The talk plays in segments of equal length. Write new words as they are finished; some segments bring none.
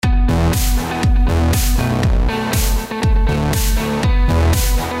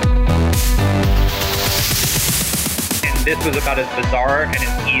this was about as bizarre and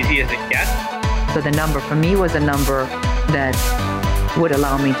as easy as it gets. So the number for me was a number that would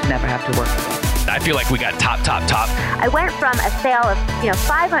allow me to never have to work again. I feel like we got top. I went from a sale of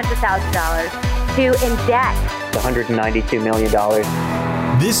 $500,000 to in debt. $192 million.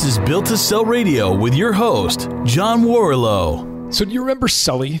 This is Built to Sell Radio with your host, John Warrillow. So do you remember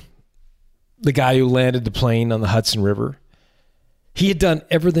Sully, the guy who landed the plane on the Hudson River? He had done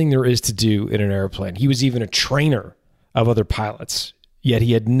everything there is to do in an airplane. He was even a trainer of other pilots, yet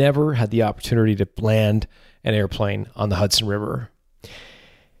he had never had the opportunity to land an airplane on the Hudson River.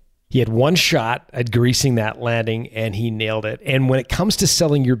 He had one shot at greasing that landing, and he nailed it. And when it comes to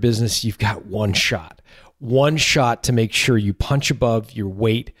selling your business, you've got one shot to make sure you punch above your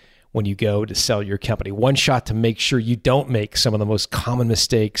weight when you go to sell your company. One shot to make sure you don't make some of the most common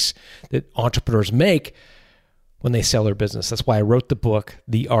mistakes that entrepreneurs make when they sell their business. That's why I wrote the book,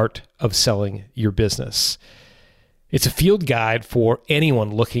 The Art of Selling Your Business. It's a field guide for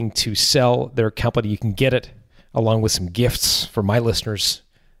anyone looking to sell their company. You can get it along with some gifts for my listeners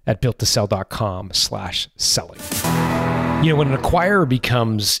at builttosell.com/selling. You know, when an acquirer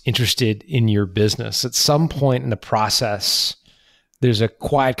becomes interested in your business, at some point in the process, there's a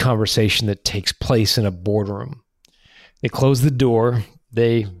quiet conversation that takes place in a boardroom. They close the door,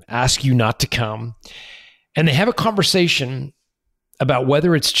 they ask you not to come, and they have a conversation about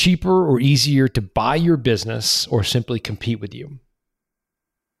whether it's cheaper or easier to buy your business or simply compete with you.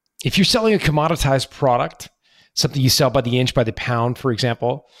 If you're selling a commoditized product, something you sell by the inch, by the pound, for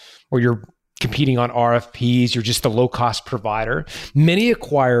example, or you're competing on RFPs, you're just a low-cost provider, many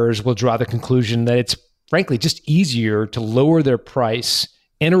acquirers will draw the conclusion that it's frankly just easier to lower their price,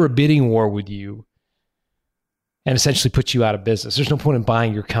 enter a bidding war with you, and essentially put you out of business. There's no point in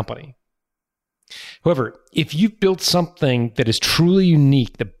buying your company. However, if you've built something that is truly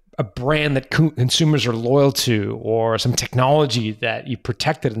unique, a brand that consumers are loyal to, or some technology that you've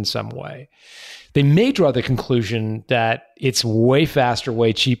protected in some way, they may draw the conclusion that it's way faster,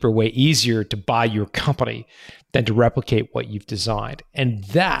 way cheaper, way easier to buy your company than to replicate what you've designed. And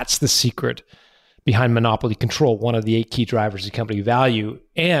that's the secret behind monopoly control, one of the 8 key drivers of company value,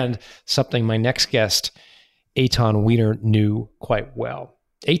 and something my next guest, Eitan Weiner, knew quite well.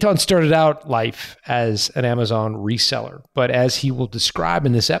 Eitan started out life as an Amazon reseller, but as he will describe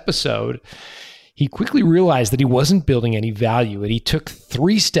in this episode, he quickly realized that he wasn't building any value, and he took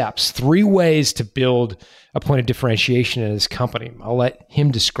 3 steps, 3 ways to build a point of differentiation in his company. I'll let him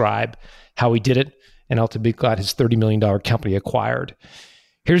describe how he did it, and ultimately got his $30 million company acquired.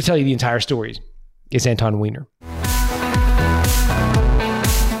 Here to tell you the entire story is Eitan Weiner.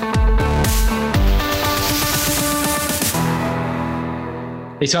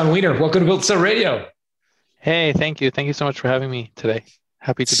 Eitan Weiner, welcome to Built to Sell Radio. Hey, thank you. Thank you so much for having me today.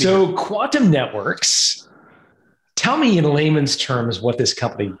 Happy to be here. So Quantum Networks, tell me in layman's terms what this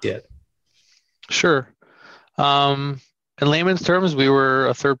company did. Sure. In layman's terms, we were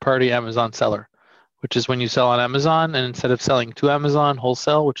a third-party Amazon seller, which is when you sell on Amazon, and instead of selling to Amazon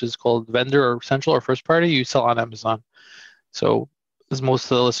wholesale, which is called vendor or central or first party, you sell on Amazon. So as most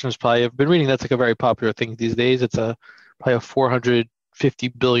of the listeners probably have been reading, that's like a very popular thing these days. It's probably a $450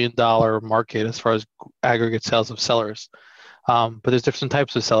 billion market as far as aggregate sales of sellers. But there's different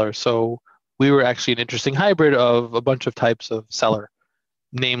types of sellers. So we were actually an interesting hybrid of a bunch of types of seller.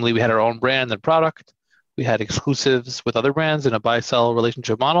 Namely, we had our own brand and product. We had exclusives with other brands in a buy-sell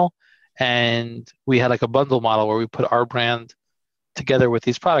relationship model. And we had like a bundle model where we put our brand together with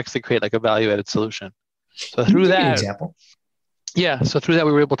these products to create like a value-added solution. So through that, an example. Yeah. So through that,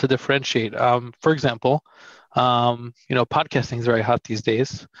 we were able to differentiate. For example, podcasting is very hot these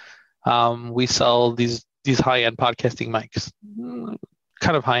days. We sell these high-end podcasting mics,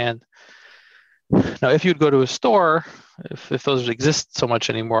 kind of high-end. Now, if you'd go to a store, if those exist so much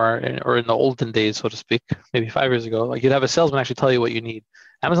anymore, or in the olden days, so to speak, maybe 5 years ago, like you'd have a salesman actually tell you what you need.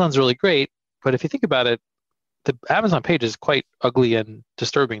 Amazon's really great, but if you think about it, the Amazon page is quite ugly and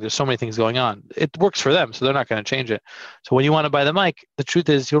disturbing. There's so many things going on. It works for them, so they're not going to change it. So when you want to buy the mic, the truth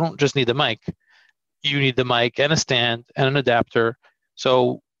is you don't just need the mic. You need the mic and a stand and an adapter.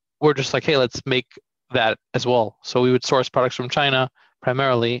 So we're just like, hey, let's make that as well. So we would source products from China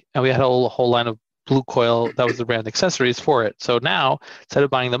primarily, and we had a whole line of Blue Coil, that was the brand accessories for it. So now, instead of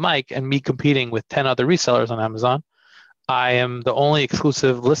buying the mic and me competing with 10 other resellers on Amazon, I am the only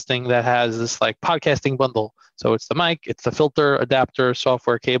exclusive listing that has this like podcasting bundle. So it's the mic, it's the filter, adapter,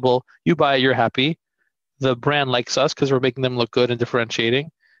 software, cable. You buy it, you're happy. The brand likes us because we're making them look good and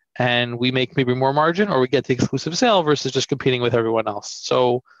differentiating. And we make maybe more margin, or we get the exclusive sale versus just competing with everyone else.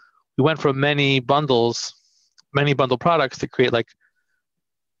 So we went from many bundle products to create like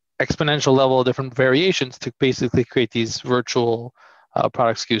exponential level of different variations to basically create these virtual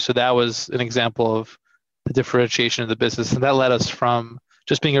product SKUs. So that was an example of the differentiation of the business, and that led us from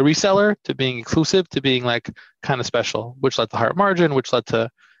just being a reseller to being exclusive to being like kind of special, which led to higher margin, which led to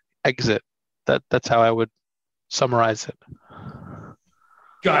exit. That's how I would summarize it.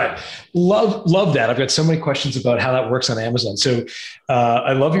 Got it. Love that. I've got so many questions about how that works on Amazon. So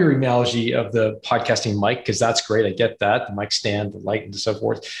I love your analogy of the podcasting mic, because that's great. I get that, the mic stand, the light, and so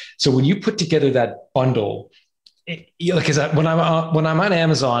forth. So when you put together that bundle, because when I'm on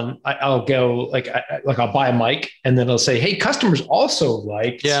Amazon, I'll go I'll buy a mic, and then I'll say, hey, customers also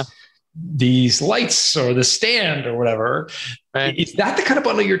liked these lights or the stand or whatever. Right. Is that the kind of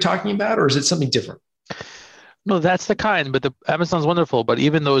bundle you're talking about, or is it something different? No, that's the kind, but the Amazon's wonderful. But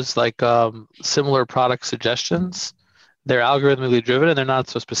even those similar product suggestions, they're algorithmically driven and they're not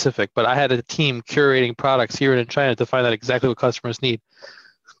so specific. But I had a team curating products here and in China to find out exactly what customers need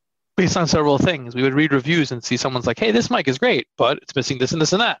based on several things. We would read reviews and see someone's like, hey, this mic is great, but it's missing this and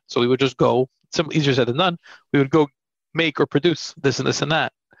this and that. So we would just go, easier said than done, we would go make or produce this and this and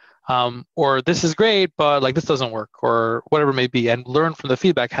that. Or this is great, but like this doesn't work, or whatever it may be, and learn from the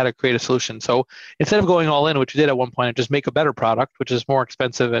feedback how to create a solution. So instead of going all in, which you did at one point, and just make a better product, which is more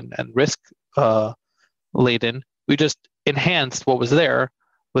expensive and risk laden, we just enhanced what was there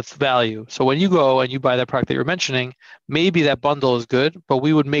with value. So when you go and you buy that product that you're mentioning, maybe that bundle is good, but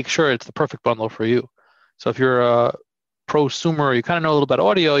we would make sure it's the perfect bundle for you. So if you're a prosumer, you kind of know a little about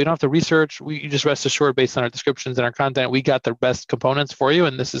audio, you don't have to research. You just rest assured based on our descriptions and our content, we got the best components for you,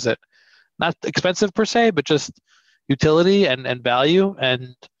 and this is it. Not expensive per se, but just utility and value, and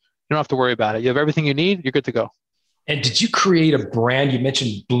you don't have to worry about it. You have everything you need, you're good to go. And did you create a brand? You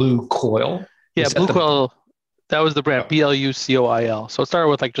mentioned Blue Coil. Yeah, Blue Coil. That was the brand, BLUCOIL. So it started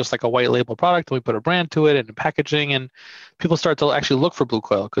with just a white label product, and we put a brand to it and packaging, and people started to actually look for Blue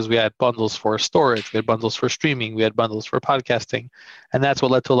Coil because we had bundles for storage, we had bundles for streaming, we had bundles for podcasting, and that's what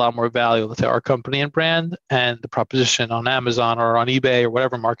led to a lot more value. Let's say our company and brand and the proposition on Amazon or on eBay or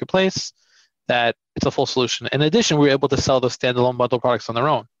whatever marketplace, that it's a full solution. In addition, we were able to sell those standalone bundle products on their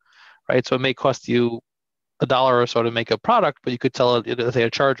own, right? So it may cost you $1 or so to make a product, but you could sell it, let's say, a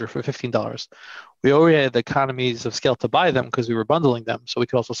charger for $15. We already had the economies of scale to buy them because we were bundling them. So we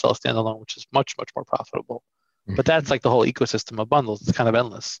could also sell a standalone, which is much, much more profitable. Mm-hmm. But that's like the whole ecosystem of bundles. It's kind of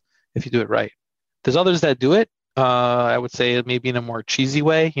endless if you do it right. There's others that do it. I would say maybe in a more cheesy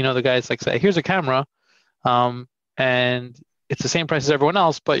way. The guys say, here's a camera, and it's the same price as everyone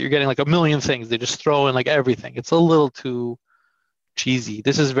else, but you're getting a million things. They just throw in everything. It's a little too cheesy.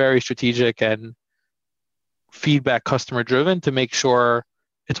 This is very strategic and feedback customer driven to make sure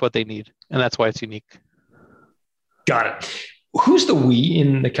it's what they need. And that's why it's unique. Got it. Who's the we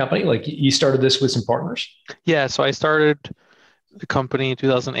in the company? You started this with some partners? Yeah. So I started the company in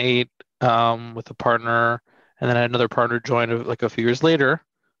 2008 with a partner, and then I had another partner join a few years later.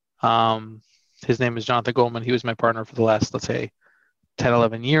 His name is Jonathan Goldman. He was my partner for the last, let's say, 10,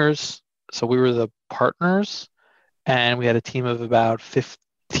 11 years. So we were the partners, and we had a team of about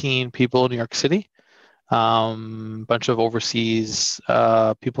 15 people in New York City. Bunch of overseas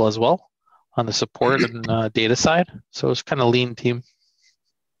people as well on the support and data side. So it's kind of lean team.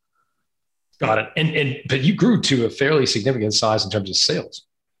 Got it. But you grew to a fairly significant size in terms of sales.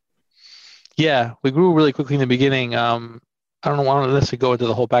 Yeah, we grew really quickly in the beginning. I don't want to necessarily go into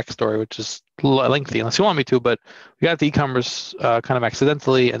the whole backstory, which is lengthy unless you want me to, but we got the e-commerce kind of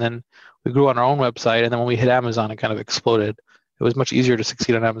accidentally, and then we grew on our own website. And then when we hit Amazon, it kind of exploded. It was much easier to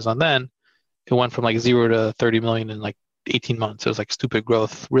succeed on Amazon then. It went from 0 to 30 million in 18 months. It was stupid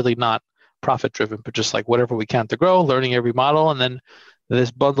growth, really not profit driven, but just whatever we can to grow, learning every model. And then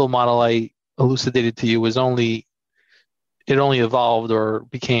this bundle model I elucidated to you only evolved or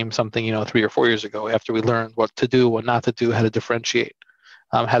became something, 3 or 4 years ago after we learned what to do, what not to do, how to differentiate,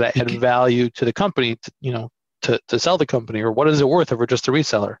 how to add value to the company, to sell the company, or what is it worth if we're just a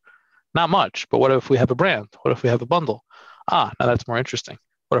reseller? Not much, but what if we have a brand? What if we have a bundle? Now that's more interesting.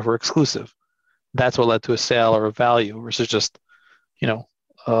 What if we're exclusive? That's what led to a sale or a value versus just,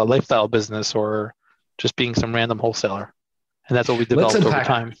 a lifestyle business or just being some random wholesaler. And that's what we developed over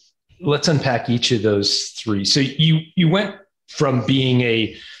time. Let's unpack each of those three. So you went from being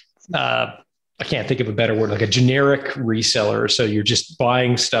I can't think of a better word, a generic reseller. So you're just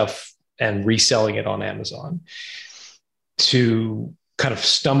buying stuff and reselling it on Amazon, to kind of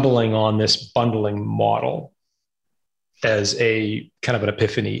stumbling on this bundling model as a kind of an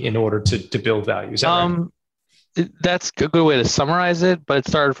epiphany in order to build value. Is that right? That's a good way to summarize it, but it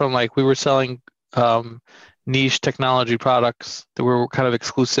started from we were selling niche technology products that were kind of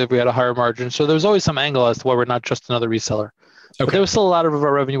exclusive. We had a higher margin. So there was always some angle as to why we're not just another reseller. But there was still a lot of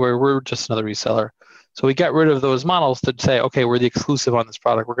our revenue where we're just another reseller. So we got rid of those models to say, okay, we're the exclusive on this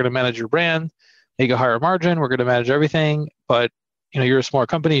product. We're going to manage your brand, make a higher margin. We're going to manage everything. But you're a smaller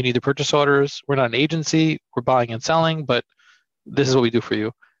company. You need the purchase orders. We're not an agency. We're buying and selling, but this is what we do for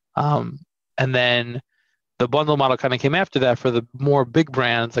you. And then the bundle model kind of came after that for the more big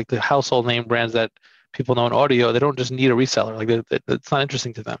brands, like the household name brands that people know in audio. They don't just need a reseller. Like it's not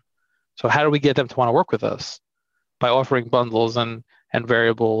interesting to them. So how do we get them to want to work with us? By offering bundles and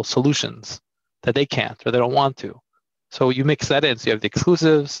variable solutions that they can't or they don't want to. So you mix that in. So you have the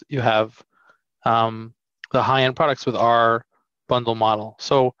exclusives, you have the high-end products with our bundle model.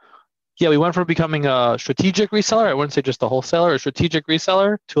 So yeah, we went from becoming a strategic reseller, I wouldn't say just a wholesaler, a strategic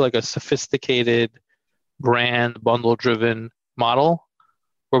reseller, to like a sophisticated brand bundle-driven model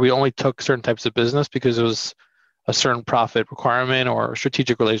where we only took certain types of business because it was a certain profit requirement or a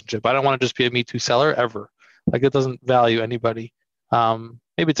strategic relationship. I don't want to just be a Me Too seller ever. Like it doesn't value anybody.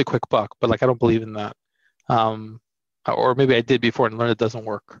 Maybe it's a quick buck, but like I don't believe in that. Or maybe I did before and learned it doesn't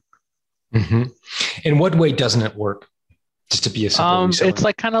work. Mm-hmm. In what way doesn't it work? Just to be a simple reseller? It's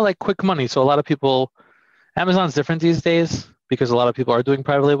like kind of like quick money. So a lot of people, Amazon's different these days because a lot of people are doing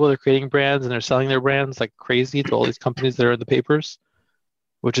private label. They're creating brands and they're selling their brands like crazy to all these companies that are in the papers,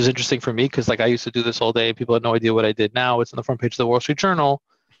 which is interesting for me because like I used to do this all day and people had no idea what I did. Now it's on the front page of the Wall Street Journal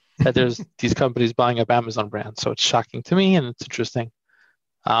that there's these companies buying up Amazon brands. So it's shocking to me and it's interesting.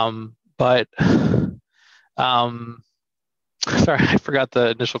 But sorry, I forgot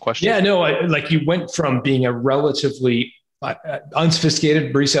the initial question. Yeah, no, like you went from being a relatively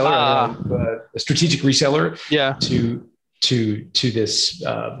unsophisticated reseller, a strategic reseller, to this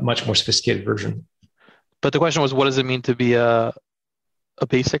much more sophisticated version. But the question was, what does it mean to be a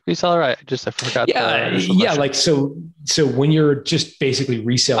basic reseller? I forgot. Yeah. Like so when you're just basically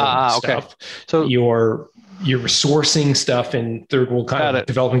reselling stuff, so you're sourcing stuff in third world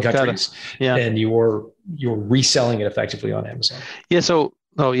developing countries, and you're reselling it effectively on Amazon. Yeah. So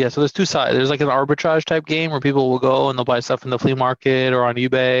there's two sides. There's like an arbitrage type game where people will go and they'll buy stuff in the flea market or on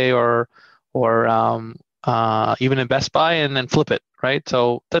eBay or even in Best Buy and then flip it, right?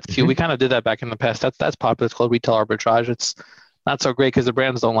 So that's cute. Mm-hmm. We kind of did that back in the past. That's popular. It's called retail arbitrage. It's not so great because the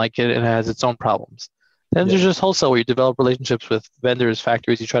brands don't like it and it has its own problems. Then there's just wholesale where you develop relationships with vendors,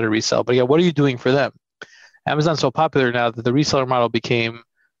 factories, you try to resell. But what are you doing for them? Amazon's so popular now that the reseller model became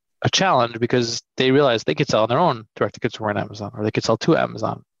a challenge because they realized they could sell on their own direct-to-consumer on Amazon, or they could sell to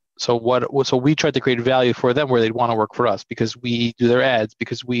Amazon. So we tried to create value for them where they'd want to work for us because we do their ads,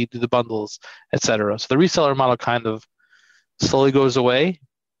 because we do the bundles, etc. So the reseller model kind of slowly goes away.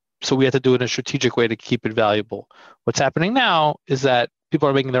 So we had to do it in a strategic way to keep it valuable. What's happening now is that people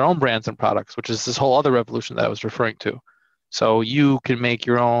are making their own brands and products, which is this whole other revolution that I was referring to. So you can make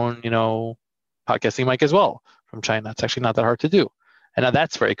your own, podcasting mic as well from China. It's actually not that hard to do. And now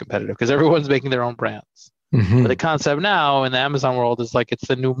that's very competitive because everyone's making their own brands. Mm-hmm. But the concept now in the Amazon world is like it's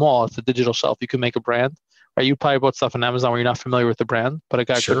the new mall. It's the digital shelf. You can make a brand. Right? You probably bought stuff on Amazon where you're not familiar with the brand, but it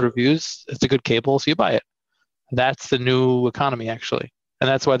got good reviews. It's a good cable, so you buy it. That's the new economy, actually. And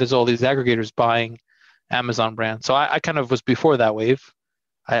that's why there's all these aggregators buying Amazon brands. So I kind of was before that wave.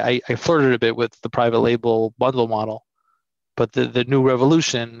 I flirted a bit with the private label bundle model. But the new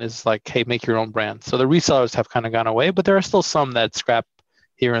revolution is like, hey, make your own brand. So the resellers have kind of gone away, but there are still some that scrap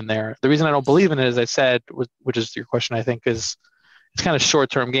here and there. The reason I don't believe in it, as I said, which is your question, I think, is it's kind of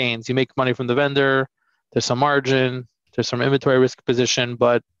short-term gains. You make money from the vendor. There's some margin. There's some inventory risk position.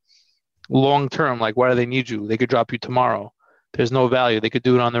 But long-term, like, why do they need you? They could drop you tomorrow. There's no value. They could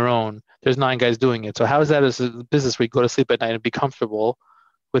do it on their own. There's 9 guys doing it. So how is that as a business where you go to sleep at night and be comfortable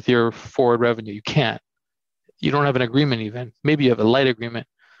with your forward revenue? You can't. You don't have an agreement even. Maybe you have a light agreement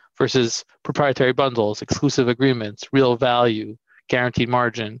versus proprietary bundles, exclusive agreements, real value, guaranteed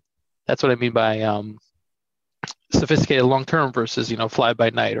margin. That's what I mean by sophisticated long-term versus, fly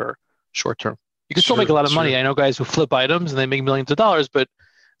by night or short-term. You can still make a lot of money. I know guys who flip items and they make millions of dollars, but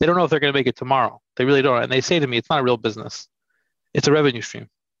they don't know if they're going to make it tomorrow. They really don't. And they say to me, it's not a real business. It's a revenue stream.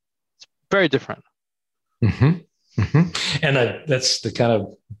 It's very different. Mm-hmm. Mm-hmm. And that's the kind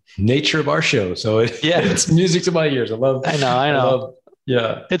of nature of our show. So it's music to my ears. I know.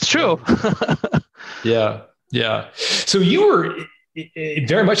 It's true. Yeah. So you were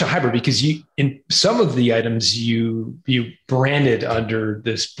very much a hybrid because you, in some of the items you branded under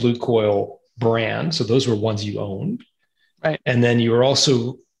this Blue Coil brand. So those were ones you owned. Right. And then you were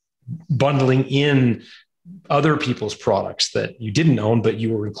also bundling in other people's products that you didn't own, but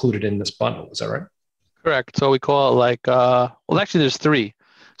you were included in this bundle. Is that right? Correct. So we call it actually there's 3.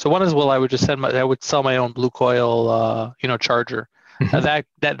 So one is, I would sell my own Blue Coil, charger.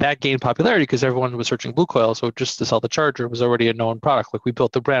 That gained popularity because everyone was searching Blue Coil. So just to sell the charger was already a known product. Like we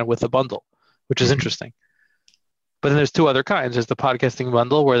built the brand with a bundle, which is interesting. But then there's two other kinds. There's the podcasting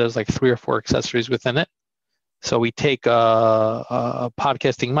bundle where there's like 3 or 4 accessories within it. So we take a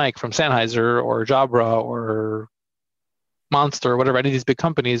podcasting mic from Sennheiser or Jabra or Monster or whatever, any of these big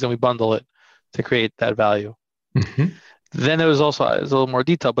companies, and we bundle it to create that value. Then there was also a little more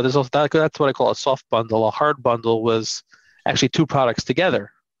detail, but there's also that's what I call a soft bundle. A hard bundle was actually 2 products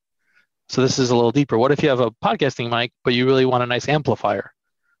together. So this is a little deeper. What if you have a podcasting mic, but you really want a nice amplifier?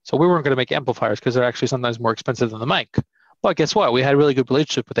 So we weren't going to make amplifiers because they're actually sometimes more expensive than the mic. But guess what? We had a really good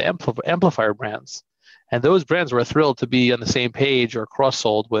relationship with the amplifier brands. And those brands were thrilled to be on the same page or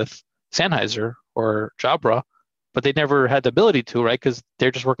cross-sold with Sennheiser or Jabra, but they never had the ability to, right? Because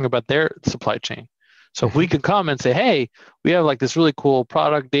they're just working about their supply chain. So if we could come and say, hey, we have like this really cool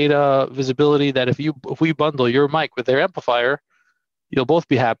product data visibility that if we bundle your mic with their amplifier, you'll both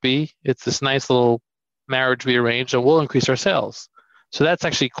be happy. It's this nice little marriage we arranged and we'll increase our sales. So that's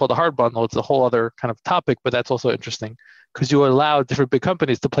actually called a hard bundle. It's a whole other kind of topic, but that's also interesting because you allow different big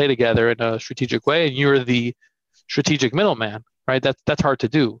companies to play together in a strategic way and you're the strategic middleman, right? That's hard to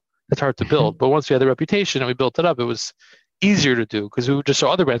do. That's hard to build. But once we had the reputation and we built it up, it was easier to do because we would just show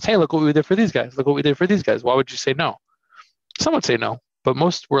other brands, hey, look what we did for these guys. Look what we did for these guys. Why would you say no? Some would say no, but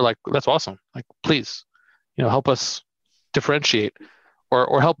most were like, that's awesome. Like, please, help us differentiate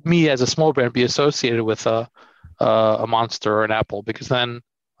or help me as a small brand be associated with a Monster or an Apple because then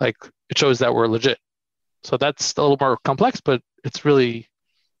like it shows that we're legit. So that's a little more complex, but it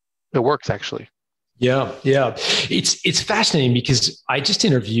works actually. Yeah. It's fascinating because I just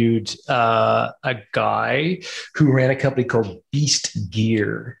interviewed a guy who ran a company called Beast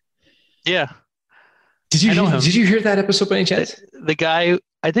Gear. Yeah. Did you hear that episode by any chance? The guy,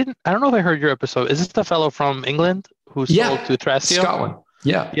 I don't know if I heard your episode. Is this the fellow from England who sold to Thrasio? Scotland.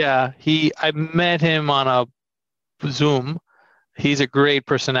 Yeah. Yeah. I met him on a Zoom. He's a great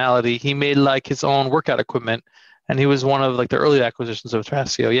personality. He made like his own workout equipment and he was one of like the early acquisitions of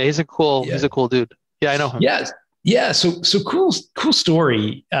Thrasio. Yeah. He's a cool dude. Yeah, I know him. Yeah. So cool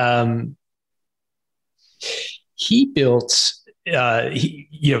story. He built,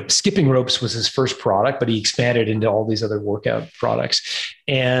 skipping ropes was his first product, but he expanded into all these other workout products.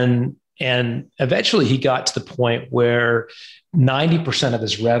 And eventually he got to the point where 90% of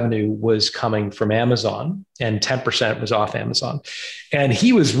his revenue was coming from Amazon and 10% was off Amazon. And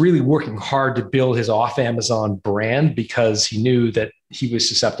he was really working hard to build his off Amazon brand because he knew that he was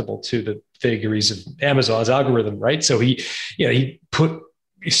susceptible to the vagaries of Amazon's algorithm, right? So he put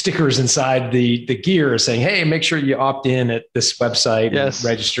stickers inside the gear saying, hey, make sure you opt in at this website and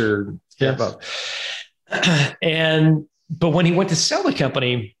register. Yes. But when he went to sell the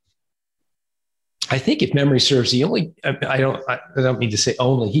company, I think if memory serves, I don't mean to say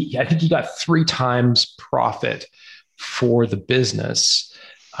only, I think he got 3 times profit for the business.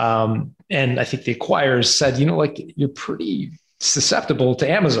 And I think the acquirers said, you're pretty susceptible to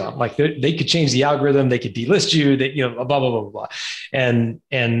Amazon. Like they could change the algorithm, they could delist you, that, blah, blah, blah, blah, blah. And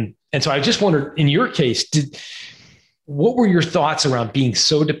so I just wondered, in your case, what were your thoughts around being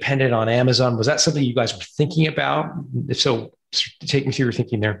so dependent on Amazon? Was that something you guys were thinking about? If so, take me through your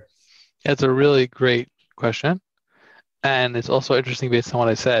thinking there. That's a really great question. And it's also interesting based on what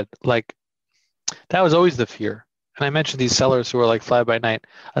I said. Like, that was always the fear. And I mentioned these sellers who are like fly by night.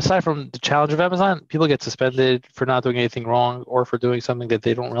 Aside from the challenge of Amazon, people get suspended for not doing anything wrong or for doing something that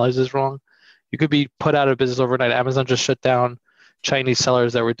they don't realize is wrong. You could be put out of business overnight. Amazon just shut down Chinese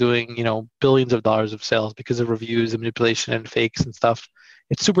sellers that were doing, billions of dollars of sales because of reviews and manipulation and fakes and stuff.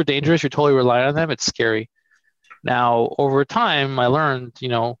 It's super dangerous. You're totally relying on them. It's scary. Now, over time, I learned,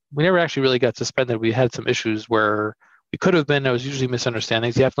 we never actually really got suspended. We had some issues where we could have been. It was usually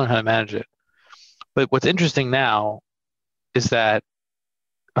misunderstandings. You have to learn how to manage it. But what's interesting now is that,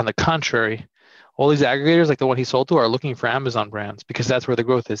 on the contrary, all these aggregators, like the one he sold to, are looking for Amazon brands because that's where the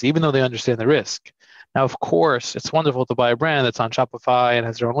growth is, even though they understand the risk. Now, of course, it's wonderful to buy a brand that's on Shopify and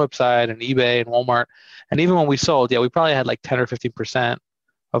has their own website and eBay and Walmart. And even when we sold, we probably had like 10 or 15%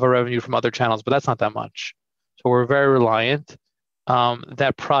 of our revenue from other channels, but that's not that much. So we're very reliant.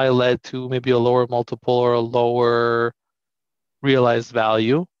 That probably led to maybe a lower multiple or a lower realized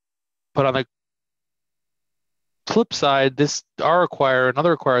value. But on the flip side, our acquirer and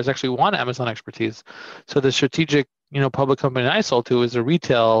other acquirers actually want Amazon expertise. So the strategic, public company I sold to is a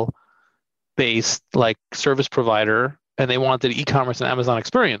retail-based like service provider, and they wanted e-commerce and Amazon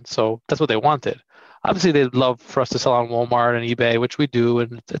experience. So that's what they wanted. Obviously, they'd love for us to sell on Walmart and eBay, which we do,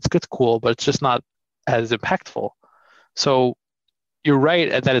 and it's cool, but it's just not as impactful. So you're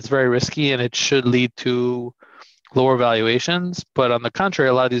right that it's very risky and it should lead to lower valuations. But on the contrary,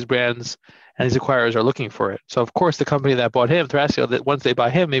 a lot of these brands and these acquirers are looking for it. So of course, the company that bought him, Thrasio, that once they buy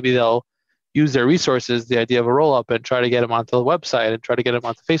him, maybe they'll use their resources, the idea of a roll up, and try to get him onto the website and try to get him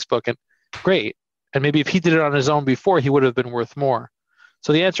onto Facebook. And great. And maybe if he did it on his own before, he would have been worth more.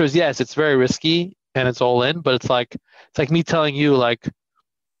 So the answer is yes, it's very risky and it's all in, but it's like me telling you, like,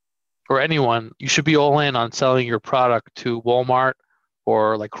 or anyone, you should be all in on selling your product to Walmart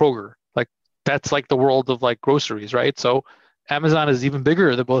or like Kroger. Like that's like the world of like groceries, right? So Amazon is even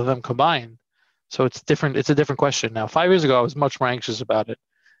bigger than both of them combined. So it's different. It's a different question now. 5 years ago, I was much more anxious about it.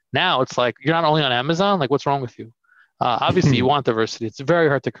 Now it's like, you're not only on Amazon, like what's wrong with you? Obviously you want diversity. It's very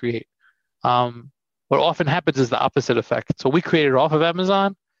hard to create. What often happens is the opposite effect. So we created off of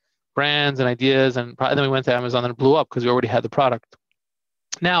Amazon, brands and ideas, and then we went to Amazon and it blew up because we already had the product.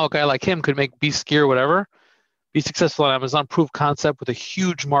 Now a guy like him could make Beast Gear, whatever, be successful on Amazon, prove concept with a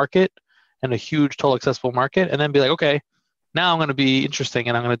huge market and a huge total accessible market, and then be like, okay, now I'm going to be interesting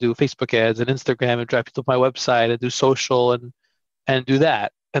and I'm going to do Facebook ads and Instagram and drive people to my website and do social and do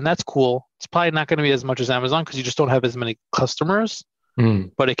that. And that's cool. It's probably not going to be as much as Amazon because you just don't have as many customers,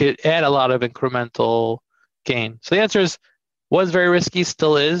 but it could add a lot of incremental gain. So the answer is, was very risky,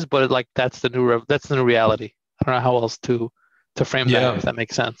 still is, but that's the new reality. I don't know how else to frame that, if that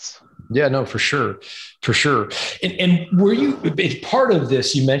makes sense. Yeah, no, for sure. And were you, as part of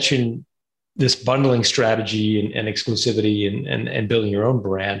this, you mentioned this bundling strategy and exclusivity and building your own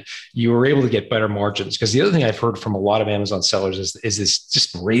brand, you were able to get better margins. Because the other thing I've heard from a lot of Amazon sellers is this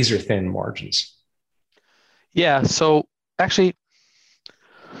just razor thin margins. Yeah. So actually,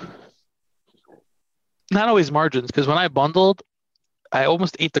 not always margins, because when I bundled, I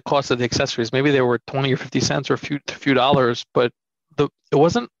almost ate the cost of the accessories. Maybe they were 20 or 50 cents or a few dollars, but it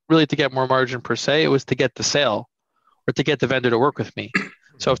wasn't really to get more margin per se. It was to get the sale or to get the vendor to work with me.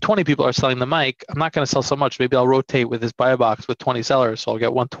 So if 20 people are selling the mic, I'm not going to sell so much. Maybe I'll rotate with this buy box with 20 sellers, so I'll get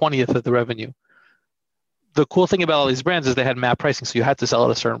 1/20th of the revenue. The cool thing about all these brands is they had MAP pricing, so you had to sell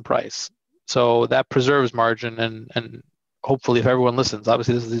at a certain price. So that preserves margin, and hopefully if everyone listens,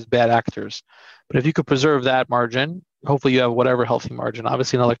 obviously this is these bad actors, but if you could preserve that margin, hopefully you have whatever healthy margin.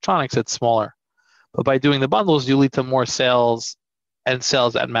 Obviously in electronics, it's smaller. But by doing the bundles, you lead to more sales and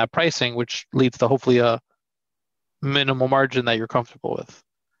sales at MAP pricing, which leads to hopefully a minimal margin that you're comfortable with.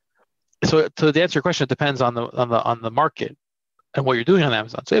 So to answer your question, it depends on the market and what you're doing on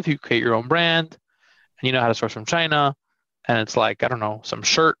Amazon. So if you create your own brand and you know how to source from China, and it's like, I don't know, some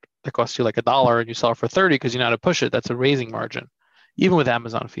shirt that costs you like $1 and you sell it for 30 because you know how to push it, that's a raising margin, even with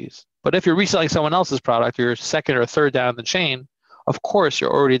Amazon fees. But if you're reselling someone else's product, or you're second or third down the chain, of course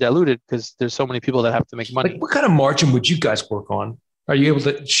you're already diluted because there's so many people that have to make money. Like, what kind of margin would you guys work on? Are you able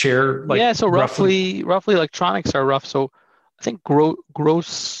to share? So roughly electronics are rough. So I think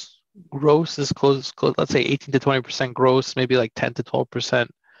gross is close, let's say 18 to 20% gross, maybe like 10 to 12%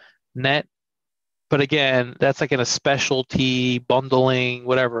 net. But again, that's like in a specialty bundling,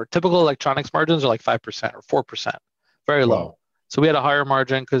 whatever. Typical electronics margins are like 5% or 4%, very low. Wow. So we had a higher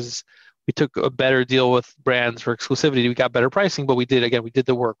margin because we took a better deal with brands for exclusivity. We got better pricing, but we did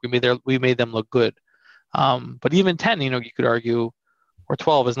the work. We made them look good. But even 10, you could argue, or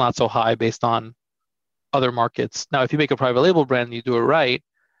 12 is not so high based on other markets. Now, if you make a private label brand and you do it right,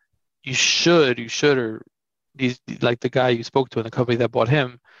 you should, or these, like the guy you spoke to in the company that bought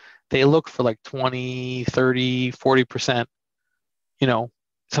him, they look for like 20, 30, 40%,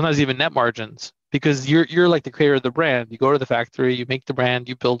 sometimes even net margins, because you're like the creator of the brand. You go to the factory, you make the brand,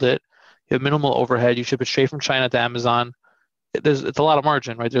 you build it, you have minimal overhead, you ship it straight from China to Amazon. It's a lot of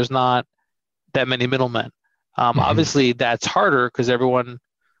margin, right? There's not that many middlemen. Obviously that's harder because everyone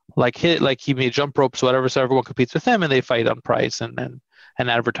he made jump ropes, whatever, so everyone competes with him and they fight on price and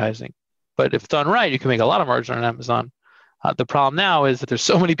advertising. But if done right, you can make a lot of margin on Amazon. The problem now is that there's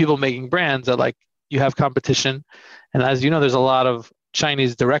so many people making brands that you have competition. And as you know, there's a lot of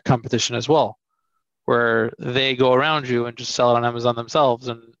Chinese direct competition as well, where they go around you and just sell it on Amazon themselves.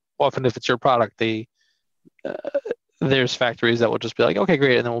 And often if it's your product, there's factories that will just be like, okay,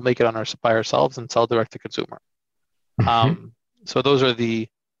 great. And then we'll make it by ourselves and sell direct to consumer. So those are the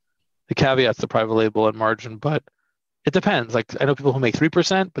caveats to private label and margin, but it depends. Like I know people who make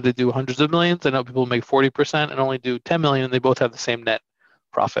 3%, but they do hundreds of millions. I know people who make 40% and only do 10 million. And they both have the same net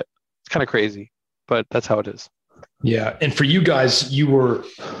profit. It's kind of crazy, but that's how it is. Yeah. And for you guys, you were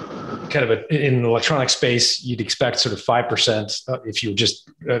kind of in the electronic space, you'd expect sort of 5% if you were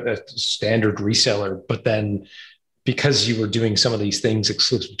just a standard reseller. But then because you were doing some of these things,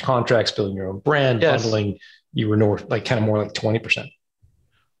 exclusive contracts, building your own brand, bundling, you were more like 20%.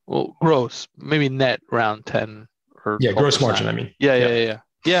 Well, gross, maybe net around 10 or 12%. Gross margin, I mean. Yeah,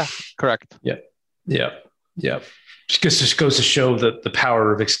 correct. Yeah. Yeah. Just goes to show the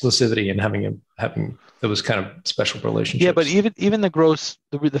power of exclusivity and having those kind of special relationships. Yeah, but even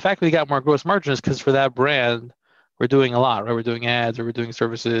the fact that we got more gross margin is because for that brand, we're doing a lot, right? We're doing ads, or we're doing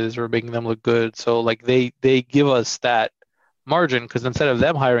services, or we're making them look good. So like they give us that margin because instead of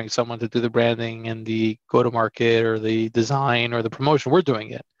them hiring someone to do the branding and the go-to-market or the design or the promotion, we're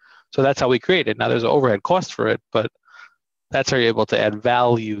doing it. So that's how we create it. Now there's an overhead cost for it, but that's how you're able to add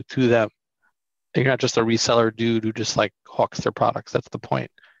value to them. You're not just a reseller dude who just like hawks their products. That's the point.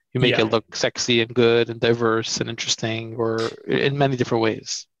 You make it look sexy and good and diverse and interesting, or in many different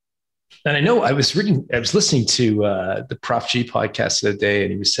ways. And I know I was listening to the Prof G podcast the other day,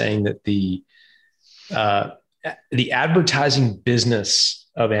 and he was saying that the advertising business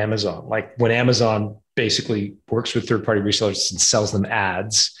of Amazon, like when Amazon basically works with third-party resellers and sells them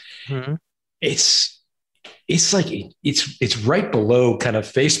ads, it's like it's right below kind of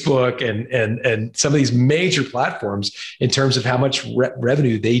Facebook and some of these major platforms in terms of how much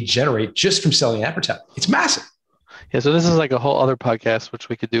revenue they generate just from selling advertising. It's massive. Yeah, so this is like a whole other podcast which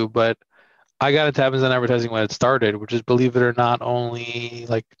we could do, but I got into Amazon advertising when it started, which is, believe it or not, only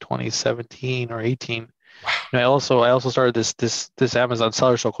like 2017 or 18. Wow. And I also started this Amazon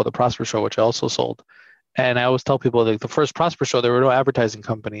seller show called the Prosper Show, which I also sold. And I always tell people that the first Prosper Show, there were no advertising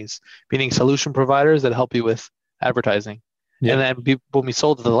companies, meaning solution providers that help you with advertising. Yeah. And then when we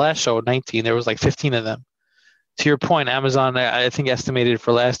sold to the last show, 19, there was like 15 of them. To your point, Amazon, I think estimated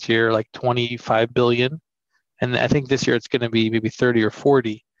for last year like 25 billion. And I think this year it's going to be maybe 30 or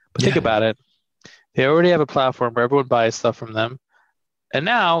 40. But think about it. They already have a platform where everyone buys stuff from them. And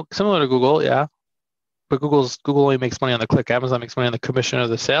now, similar to Google, but Google only makes money on the click. Amazon makes money on the commission of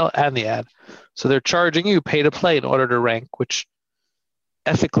the sale and the ad. So they're charging you pay to play in order to rank, which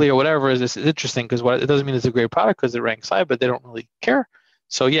ethically or whatever is interesting because it doesn't mean it's a great product because it ranks high, but they don't really care.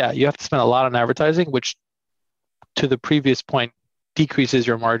 So yeah, you have to spend a lot on advertising, which to the previous point decreases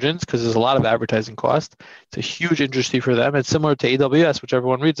your margins because there's a lot of advertising cost. It's a huge industry for them. It's similar to AWS, which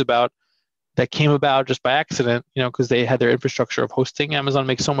everyone reads about, that came about just by accident, because they had their infrastructure of hosting. Amazon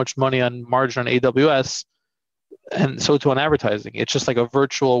makes so much money on margin on AWS, and so too on advertising. It's just like a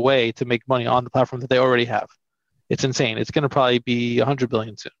virtual way to make money on the platform that they already have. It's insane. It's going to probably be 100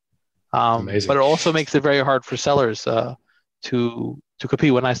 billion soon. Amazing. But it also makes it very hard for sellers to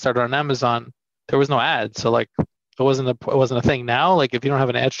compete. When I started on Amazon, there was no ads, so like it wasn't a thing. Now, like if you don't have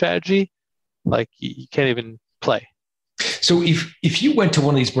an ad strategy, like you can't even play. So if you went to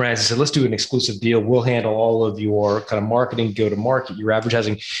one of these brands and said, let's do an exclusive deal, we'll handle all of your kind of marketing, go to market, your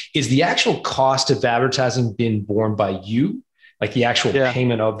advertising, is the actual cost of advertising been borne by you, like the actual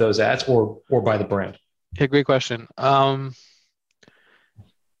payment of those ads, or by the brand? Yeah, great question.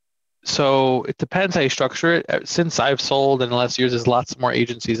 So it depends how you structure it. Since I've sold in the last years, there's lots more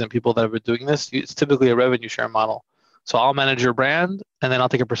agencies and people that have been doing this. It's typically a revenue share model. So I'll manage your brand and then I'll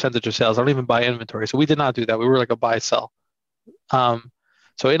take a percentage of sales. I don't even buy inventory. So we did not do that. We were like a buy-sell.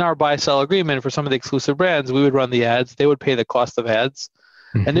 So in our buy-sell agreement for some of the exclusive brands, we would run the ads. They would pay the cost of ads.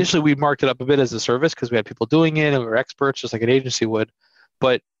 Mm-hmm. Initially, we marked it up a bit as a service because we had people doing it and we were experts, just like an agency would.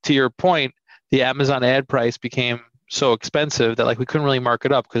 But to your point, the Amazon ad price became so expensive that like we couldn't really mark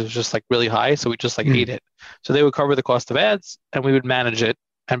it up because it was just like really high. So we just like ate it. So they would cover the cost of ads and we would manage it.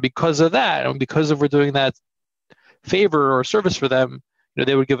 And because of that, and because of we're doing that favor or service for them,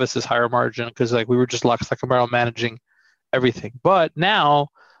 they would give us this higher margin because like we were just lock, stock, and barrel managing everything. But now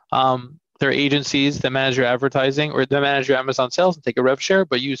there are agencies that manage your advertising or that manage your Amazon sales and take a rev share,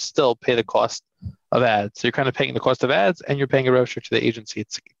 but you still pay the cost of ads. So you're kind of paying the cost of ads and you're paying a rev share to the agency.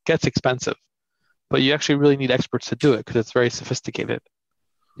 It gets expensive, but you actually really need experts to do it because it's very sophisticated.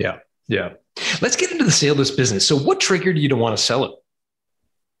 Yeah. Let's get into the sale of this business. So what triggered you to want to sell it?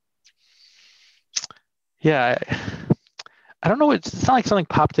 Yeah, I don't know. It's not like something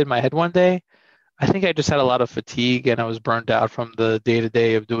popped in my head one day. I think I just had a lot of fatigue and I was burnt out from the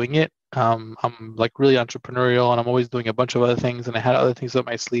day-to-day of doing it. I'm like really entrepreneurial and I'm always doing a bunch of other things and I had other things up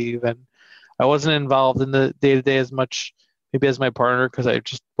my sleeve and I wasn't involved in the day-to-day as much maybe as my partner because I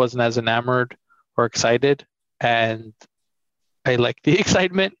just wasn't as enamored or excited, and I like the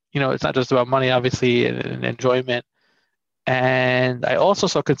excitement. It's not just about money, obviously, and enjoyment. And I also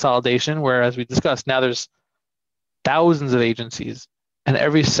saw consolidation where, as we discussed, now there's thousands of agencies and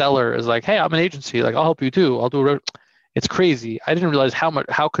every seller is like, hey, I'm an agency. Like, I'll help you too. I'll do it. It's crazy. I didn't realize how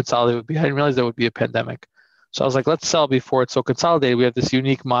consolidated it would be. I didn't realize there would be a pandemic. So I was like, let's sell before it's so consolidated. We have this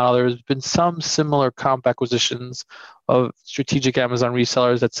unique model. There's been some similar comp acquisitions of strategic Amazon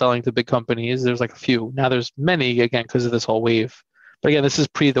resellers that's selling to big companies. There's like a few. Now there's many, again, because of this whole wave. But again, this is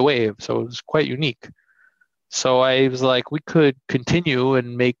pre the wave. So it was quite unique. So I was like, we could continue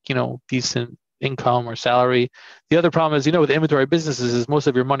and make, decent income or salary. The other problem is, with inventory businesses is most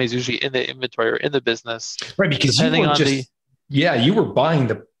of your money is usually in the inventory or in the business. Right, because you were buying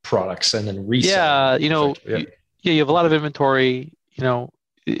the products and then reselling. You have a lot of inventory.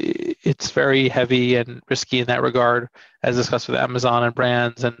 It's very heavy and risky in that regard, as discussed with Amazon and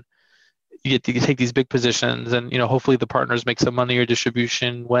brands. And you take these big positions, and hopefully the partners make some money or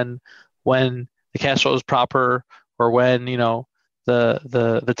distribution when the cash flow is proper, or when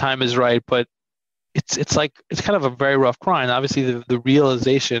the time is right. But it's kind of a very rough grind. Obviously, the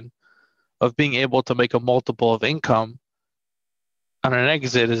realization of being able to make a multiple of income on an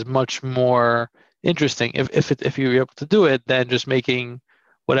exit is much more interesting if you're able to do it than just making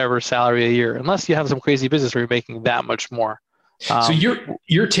whatever salary a year, unless you have some crazy business where you're making that much more. So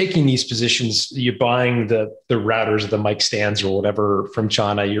you're taking these positions, you're buying the routers, the mic stands or whatever from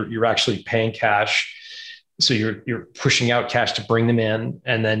China. You're actually paying cash. So you're pushing out cash to bring them in,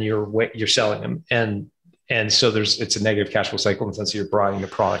 and then you're selling them. And so it's a negative cash flow cycle in the sense that you're buying the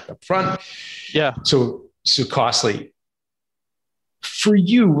product up front. Yeah. So costly. For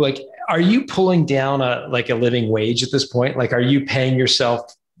you, like, are you pulling down a living wage at this point? Like, are you paying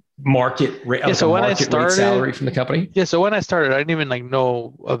yourself market rate salary from the company? Yeah. So when I started, I didn't even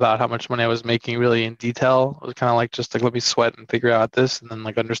know about how much money I was making really in detail. It was kind of just let me sweat and figure out this, and then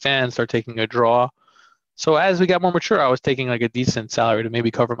understand, start taking a draw. So as we got more mature, I was taking a decent salary to maybe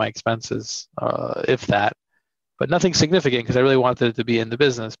cover my expenses, if that, but nothing significant because I really wanted it to be in the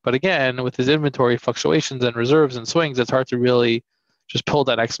business. But again, with his inventory fluctuations and reserves and swings, it's hard to really just pull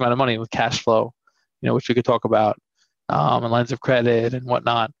that X amount of money with cash flow, which we could talk about, and lines of credit and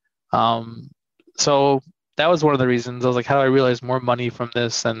whatnot. So that was one of the reasons I was like, how do I realize more money from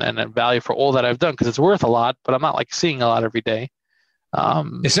this and value for all that I've done? Because it's worth a lot, but I'm not seeing a lot every day.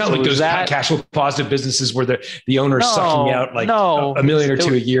 It's not like those cash flow positive businesses where the owner is sucking out $1 million or $2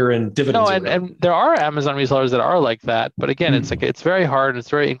 million a year in dividends. No, and there are Amazon resellers that are like that, but again, it's very hard. It's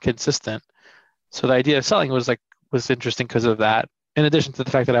very inconsistent. So the idea of selling was interesting because of that. In addition to the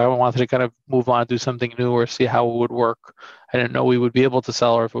fact that I wanted to kind of move on, do something new, or see how it would work. I didn't know we would be able to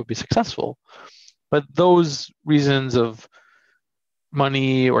sell or if it would be successful. But those reasons of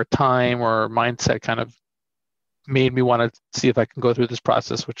money or time or mindset kind of made me want to see if I can go through this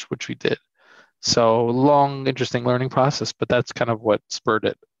process, which we did. So long, interesting learning process, but that's kind of what spurred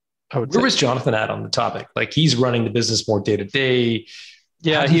it. Where was Jonathan at on the topic? Like, he's running the business more day to day.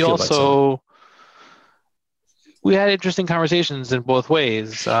 Yeah, he also... We had interesting conversations in both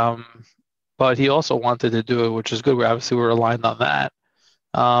ways, but he also wanted to do it, which is good. We were aligned on that,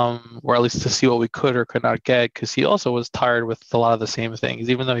 or at least to see what we could or could not get, because he also was tired with a lot of the same things.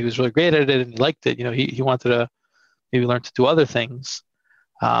 Even though he was really great at it and he liked it, he wanted to maybe learn to do other things,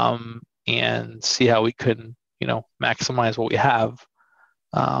 and see how we could, maximize what we have.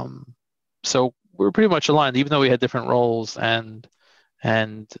 So we're pretty much aligned, even though we had different roles and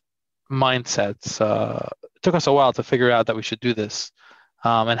mindsets. It took us a while to figure out that we should do this,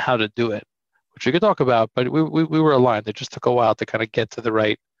 and how to do it, which we could talk about, but we were aligned. It just took a while to kind of get to the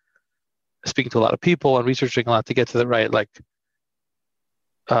right, speaking to a lot of people and researching a lot to get to the right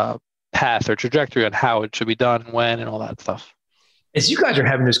path or trajectory on how it should be done, when, and all that stuff. As you guys are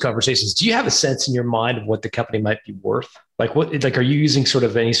having those conversations, do you have a sense in your mind of what the company might be worth? Are you using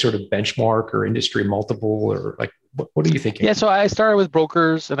any sort of benchmark or industry multiple, or what are you thinking? Yeah, so I started with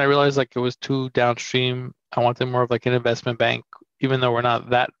brokers, and I realized it was too downstream. I wanted more of an investment bank, even though we're not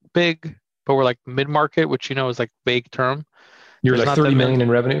that big, but we're mid-market, which is vague term. You're 30 million in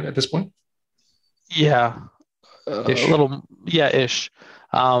revenue at this point? Yeah, ish. A little, yeah, ish.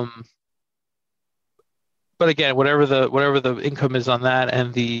 But again, whatever the income is on that,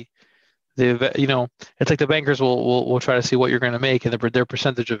 and the it's like the bankers will try to see what you're going to make and their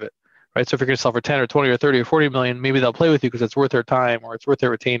percentage of it, right? So if you're going to sell for 10 or 20 or 30 or 40 million, maybe they'll play with you because it's worth their time or it's worth their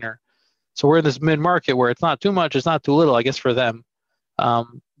retainer. So we're in this mid-market where it's not too much, it's not too little, I guess, for them,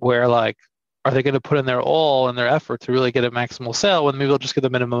 where are they going to put in their all and their effort to really get a maximal sale when maybe they'll just get the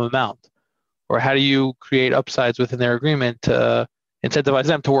minimum amount? Or how do you create upsides within their agreement to incentivize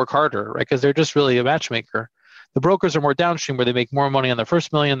them to work harder, right? Because they're just really a matchmaker. The brokers are more downstream where they make more money on their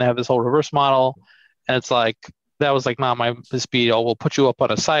first million. They have this whole reverse model. And it's that was not my speed. Oh, we'll put you up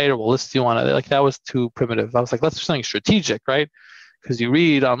on a site or we'll list you on it. That was too primitive. I was let's do something strategic, right? Because you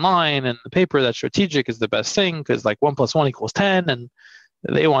read online and the paper that strategic is the best thing because 1 + 1 = 10, and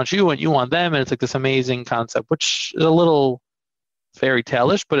they want you and you want them, and it's this amazing concept, which is a little fairy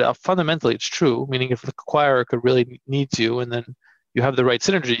tale-ish, but fundamentally it's true. Meaning, if the acquirer could really need you, and then you have the right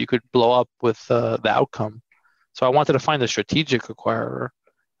synergy, you could blow up with the outcome. So I wanted to find a strategic acquirer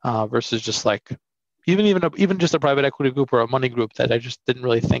versus just even just a private equity group or a money group that I just didn't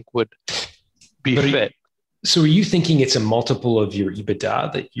really think would be fit. So are you thinking it's a multiple of your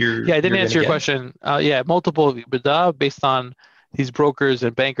EBITDA that you're? Yeah, I didn't answer your question. Multiple of EBITDA based on these brokers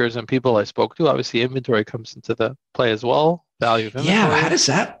and bankers and people I spoke to. Obviously, inventory comes into the play as well. Value of inventory. Yeah, how does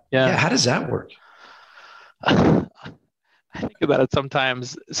that? Yeah, how does that work? I think about it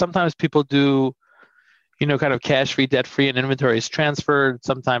sometimes. Sometimes people do, kind of cash-free, debt-free, and inventory is transferred.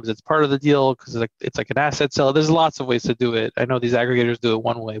 Sometimes it's part of the deal because it's like an asset sale. There's lots of ways to do it. I know these aggregators do it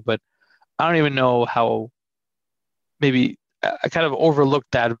one way, but I don't even know how. Maybe I kind of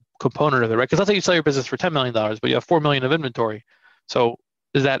overlooked that component of it, right? Because let's say you sell your business for $10 million, but you have $4 million of inventory. So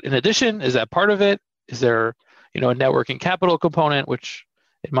is that in addition? Is that part of it? Is there, a networking capital component, which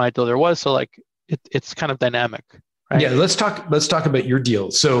in my deal there was? So like it's kind of dynamic, right? Yeah, let's talk about your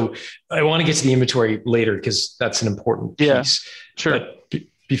deal. So I want to get to the inventory later because that's an important piece. Yeah, sure. But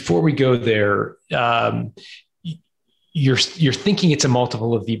before we go there, you're thinking it's a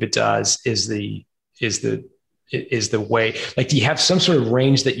multiple of EBITDA is the way. Like, do you have some sort of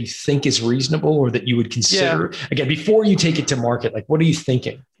range that you think is reasonable or that you would consider? Yeah. Again, before you take it to market, like, what are you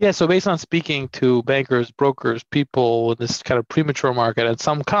thinking? Yeah. So based on speaking to bankers, brokers, people in this kind of premature market and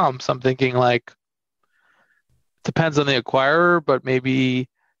some comps, I'm thinking like, depends on the acquirer, but maybe,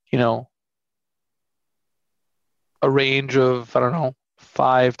 a range of, 5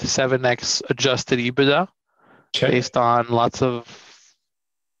 to 7x adjusted EBITDA based on lots of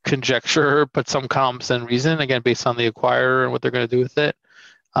conjecture, but some comps and reason, again, based on the acquirer and what they're going to do with it.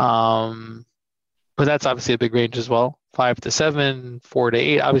 But that's obviously a big range as well. 5 to 7, 4 to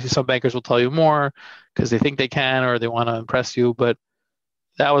 8. Obviously, some bankers will tell you more because they think they can or they want to impress you. But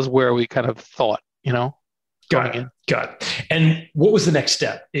that was where we kind of thought, Got it. And what was the next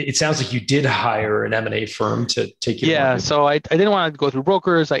step? It sounds like you did hire an M&A firm to take you. Yeah. So I didn't want to go through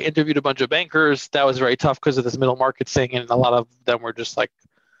brokers. I interviewed a bunch of bankers. That was very tough because of this middle market thing. And a lot of them were just like,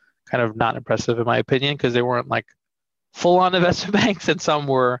 kind of not impressive in my opinion because they weren't like full-on investment banks and some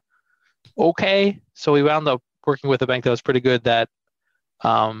were okay. So we wound up working with a bank that was pretty good that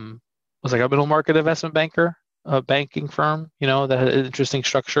was like a middle market investment banker, a banking firm, that had an interesting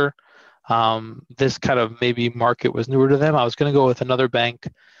structure. This kind of maybe market was newer to them. I was going to go with another bank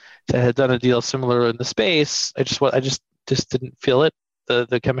that had done a deal similar in the space. I just didn't feel it,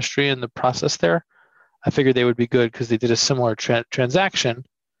 the chemistry and the process there. I figured they would be good because they did a similar transaction.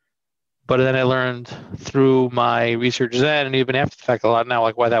 But then I learned through my research then and even after the fact a lot now,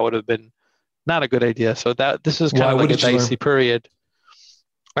 like why that would have been not a good idea. So this is kind of like a dicey period.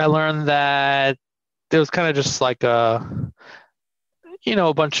 I learned that there was kind of just like a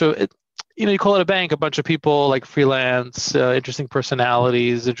bunch of, you call it a bank, a bunch of people like freelance, interesting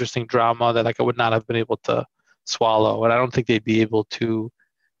personalities, interesting drama that like I would not have been able to swallow. And I don't think they'd be able to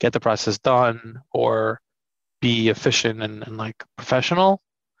get the process done or be efficient and like professional.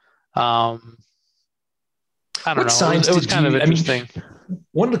 I don't know. It was kind of interesting.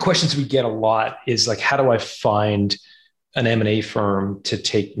 One of the questions we get a lot is like, how do I find an M&A firm to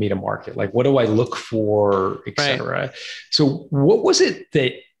take me to market? Like, what do I look for, et cetera? Right. So what was it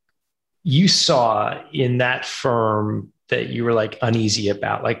that you saw in that firm that you were like uneasy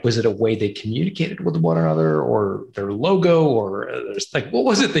about? Like, was it a way they communicated with one another or their logo or like, what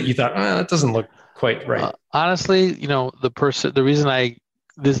was it that you thought, that doesn't look quite right? Honestly, the reason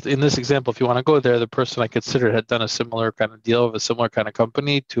in this example, if you want to go there, the person I considered had done a similar kind of deal of a similar kind of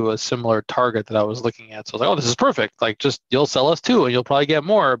company to a similar target that I was looking at. So I was like, this is perfect. Like, just you'll sell us too, and you'll probably get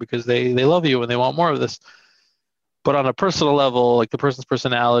more because they love you and they want more of this. But on a personal level, like the person's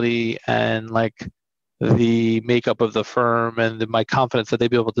personality and like the makeup of the firm and my confidence that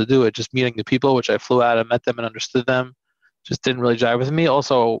they'd be able to do it, just meeting the people, which I flew out and met them and understood them, just didn't really jive with me.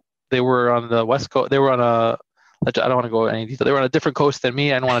 Also, they were on the West Coast. They were on I don't want to go into any detail. They were on a different coast than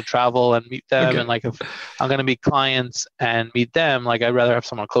me. I didn't want to travel and meet them. Okay. And like, if I'm going to meet clients and meet them, like I'd rather have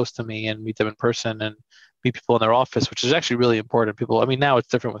someone close to me and meet them in person and meet people in their office, which is actually really important. Now it's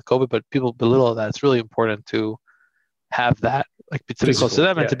different with COVID, but people belittle that. It's really important to have that, like to be close to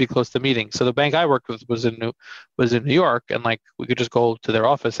them and to be close to meetings. So the bank I worked with was in New York, and like we could just go to their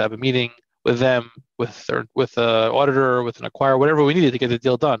office, have a meeting with them, with an auditor, with an acquirer, whatever we needed to get the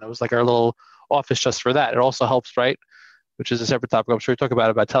deal done. It was like our little office just for that. It also helps, right? Which is a separate topic I'm sure you talk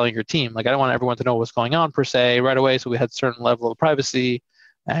about telling your team. Like I don't want everyone to know what's going on per se right away. So we had a certain level of privacy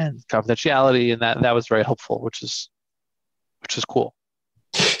and confidentiality, and that was very helpful, which is cool.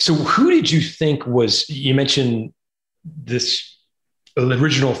 So who did you think you mentioned this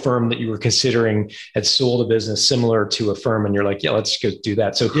original firm that you were considering had sold a business similar to a firm, and you're like, yeah, let's go do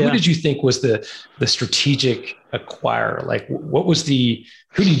that. So who did you think was the strategic acquirer? Like who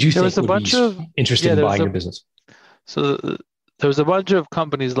did you think would be interested in buying your business? So there was a bunch of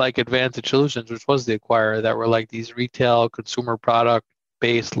companies like Advantage Solutions, which was the acquirer, that were like these retail consumer product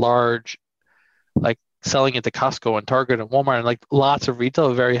based, large, like selling it to Costco and Target and Walmart, and like lots of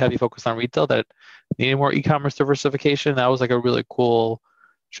retail, very heavy focus on retail that needed more e-commerce diversification. That was like a really cool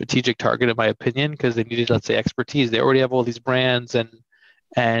strategic target, in my opinion, because they needed, let's say, expertise. They already have all these brands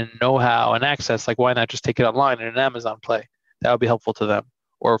and know-how and access. Like, why not just take it online in an Amazon play? That would be helpful to them.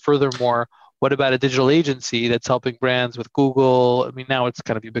 Or furthermore, what about a digital agency that's helping brands with Google? I mean, now it's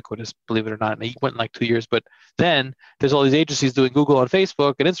kind of ubiquitous, believe it or not. And it went in like 2 years, but then there's all these agencies doing Google and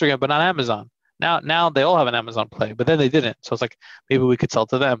Facebook and Instagram, but not Amazon. Now they all have an Amazon play, but then they didn't. So it's like, maybe we could sell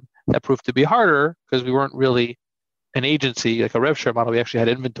to them. That proved to be harder because we weren't really an agency, like a rev share model. We actually had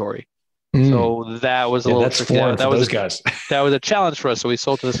inventory. So that was a little tricky. That was guys. That was a challenge for us. So we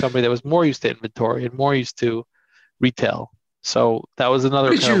sold to this company that was more used to inventory and more used to retail. So that was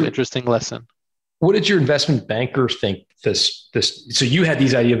another kind of interesting lesson. What did your investment banker think this? So you had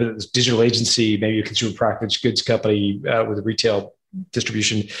these ideas of this digital agency, maybe a consumer packaged goods company with a retail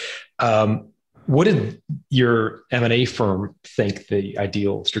distribution. What did your M&A firm think the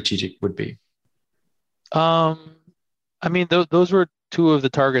ideal strategic would be? I mean, those were two of the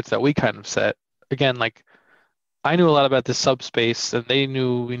targets that we kind of set. Again, like, I knew a lot about this subspace, and they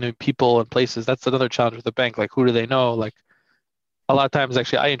knew people and places. That's another challenge with the bank. Like, who do they know? Like, a lot of times,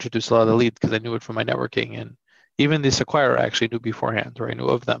 actually, I introduced a lot of the leads because I knew it from my networking, and even this acquirer I actually knew beforehand, or I knew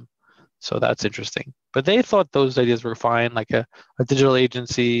of them. So that's interesting. But they thought those ideas were fine, like a digital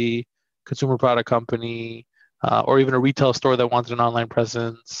agency, consumer product company, or even a retail store that wanted an online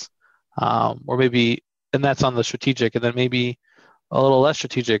presence, or maybe, and that's on the strategic, and then maybe a little less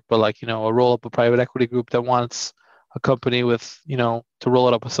strategic, but like, a roll up a private equity group that wants a company with, to roll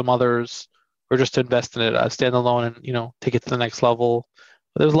it up with some others, or just to invest in it standalone and, take it to the next level.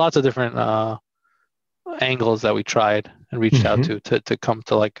 But there's lots of different angles that we tried and reached out to come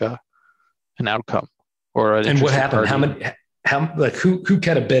to like an outcome or an. And what happened? Party. Who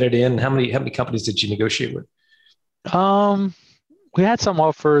kind of bedded in? How many companies did you negotiate with? We had some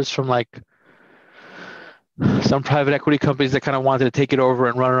offers from like some private equity companies that kind of wanted to take it over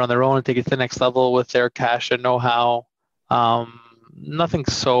and run it on their own and take it to the next level with their cash and know-how. Nothing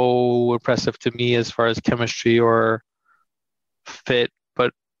so impressive to me as far as chemistry or fit,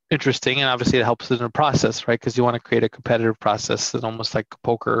 but interesting. And obviously it helps in the process, right? Because you want to create a competitive process and almost like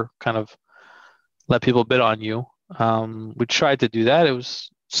poker, kind of let people bid on you. We tried to do that. It was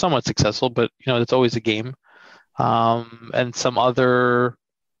somewhat successful, but it's always a game. And some other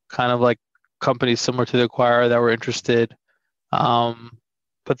kind of like companies similar to the acquirer that were interested.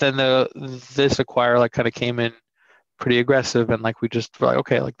 But then this acquirer like kind of came in pretty aggressive, and like we just were like,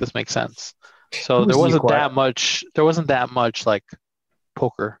 okay, like this makes sense. So there wasn't that much like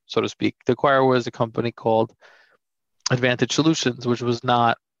poker, so to speak. The acquirer was a company called Advantage Solutions, which is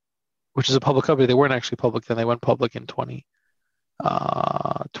a public company. They weren't actually public then. They went public in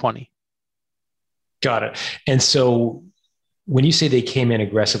 2020. Got it. And so when you say they came in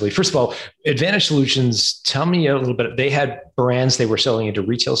aggressively, first of all, Advantage Solutions, tell me a little bit. They had brands they were selling into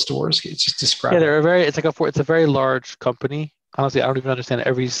retail stores. Just describe. Yeah, it's a very large company. Honestly, I don't even understand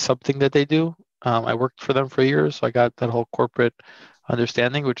every something that they do. I worked for them for years, so I got that whole corporate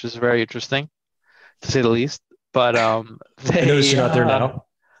understanding, which is very interesting, to say the least. But I notice you're not there now.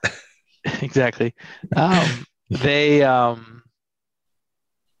 Exactly. They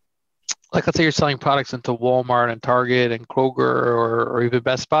like, let's say you're selling products into Walmart and Target and Kroger or even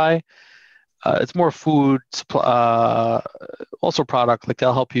Best Buy. It's more food, also product. Like,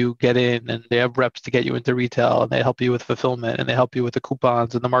 they'll help you get in, and they have reps to get you into retail, and they help you with fulfillment, and they help you with the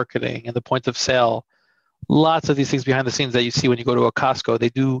coupons and the marketing and the points of sale. Lots of these things behind the scenes that you see when you go to a Costco.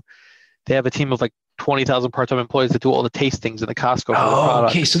 They have a team of like 20,000 part-time employees that do all the tastings in the Costco for the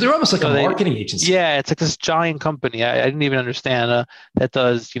product. Okay. So they're almost like a marketing agency. Yeah, it's like this giant company. I didn't even understand that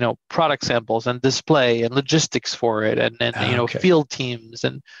does, product samples and display and logistics for it, and field teams.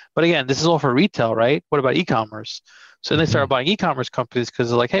 But again, this is all for retail, right? What about e-commerce? So then they started buying e-commerce companies because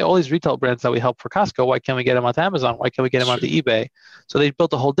they're like, hey, all these retail brands that we help for Costco, why can't we get them onto Amazon? Why can't we get them onto eBay? So they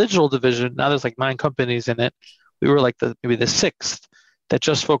built a whole digital division. Now there's like 9 companies in it. We were like maybe the 6th. That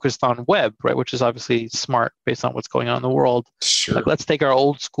just focused on web, right? Which is obviously smart based on what's going on in the world. Sure. Like, let's take our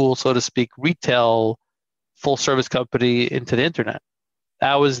old school, so to speak, retail full service company into the internet.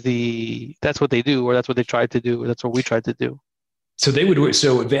 That's what they do, or that's what they tried to do. Or that's what we tried to do. So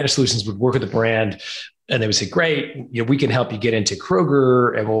Advantage Solutions would work with the brand, and they would say, great, we can help you get into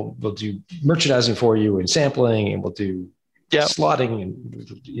Kroger, and we'll do merchandising for you and sampling, and we'll do slotting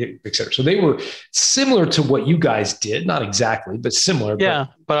and et cetera. So they were similar to what you guys did, not exactly, but similar. Yeah,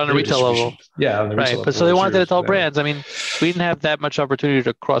 but on a retail level. Yeah, on the retail level. But so they wanted it to all brands. I mean, we didn't have that much opportunity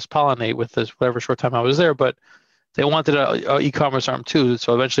to cross-pollinate with this whatever short time I was there, but they wanted a e-commerce arm too.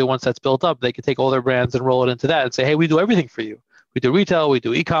 So eventually, once that's built up, they could take all their brands and roll it into that and say, hey, we do everything for you. We do retail, we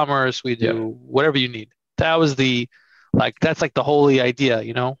do e-commerce, we do whatever you need. That was that's like the holy idea,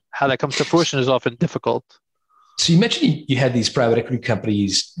 How that comes to fruition is often difficult. So you mentioned you had these private equity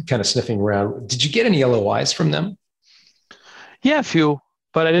companies kind of sniffing around. Did you get any LOIs from them? Yeah, a few,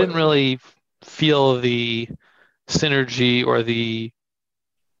 but I didn't really feel the synergy or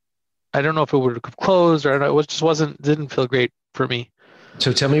I don't know if it would have closed or it didn't feel great for me.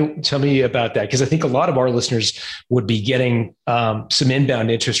 So tell me about that, because I think a lot of our listeners would be getting some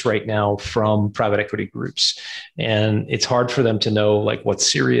inbound interest right now from private equity groups, and it's hard for them to know like what's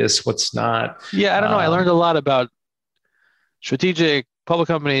serious, what's not. Yeah, I don't know. I learned a lot about strategic public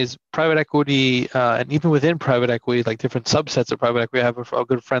companies, private equity, and even within private equity, like different subsets of private equity. I have a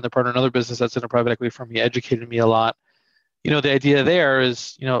good friend that partnered in another business that's in a private equity firm. He educated me a lot. The idea there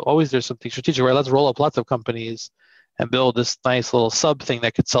is, always there's something strategic, right? Let's roll up lots of companies and build this nice little sub thing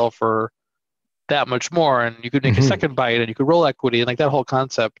that could sell for that much more. And you could make a second bite and you could roll equity and like that whole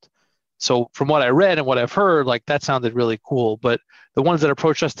concept. So from what I read and what I've heard, like that sounded really cool. But the ones that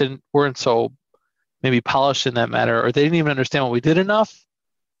approached us weren't so maybe polished in that matter, or they didn't even understand what we did enough,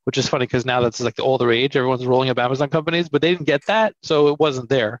 which is funny because now that's like all the rage. Everyone's rolling up Amazon companies, but they didn't get that. So it wasn't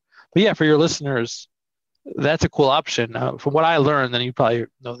there. But yeah, for your listeners, that's a cool option. From what I learned, then you probably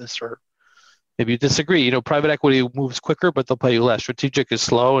know this or maybe you disagree. Private equity moves quicker, but they'll pay you less. Strategic is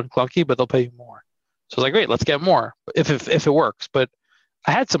slow and clunky, but they'll pay you more. So it's like, great, let's get more if it works. But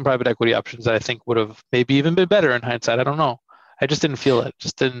I had some private equity options that I think would have maybe even been better in hindsight. I don't know. I just didn't feel it.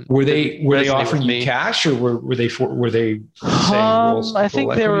 Just didn't. Were they offering you cash, or were they saying I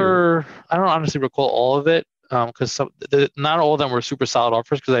think they were. I don't honestly recall all of it because not all of them were super solid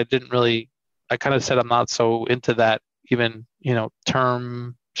offers because I didn't really. I kind of said I'm not so into that even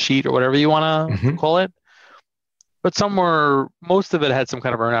term sheet or whatever you want to call it. But most of it had some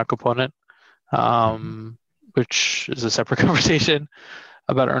kind of earnout component, which is a separate conversation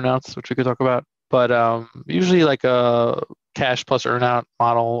about earnouts, which we could talk about. But usually like a cash plus earnout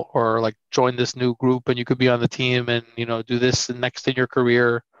model, or like join this new group and you could be on the team and do this next in your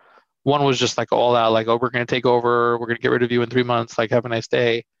career. One was just like all out, like, oh, we're going to take over, we're going to get rid of you in 3 months, like have a nice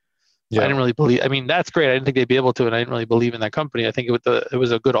day. Yeah. I didn't really believe. I mean, that's great. I didn't think they'd be able to, and I didn't really believe in that company. I think it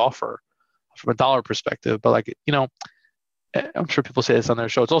was a good offer from a dollar perspective. But like, I'm sure people say this on their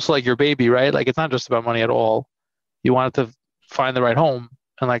show. It's also like your baby, right? Like, it's not just about money at all. You want it to find the right home,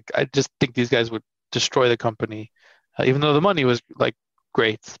 and like, I just think these guys would destroy the company, even though the money was like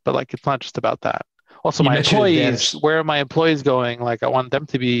great. But like, it's not just about that. Also, my employees. Where are my employees going? Like, I want them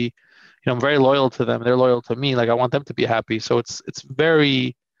to be, I'm very loyal to them. They're loyal to me. Like, I want them to be happy. So it's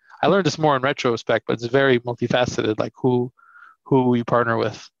very. I learned this more in retrospect, but it's very multifaceted, like who you partner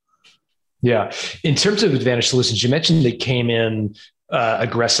with. Yeah. In terms of Advantage Solutions, you mentioned they came in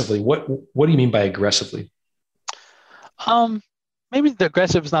aggressively. What do you mean by aggressively? Maybe the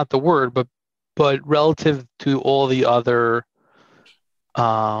aggressive is not the word, but relative to all the other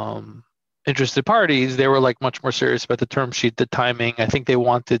interested parties, they were like much more serious about the term sheet, the timing. I think they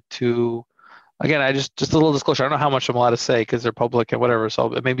wanted to. Again, I just a little disclosure. I don't know how much I'm allowed to say because they're public and whatever.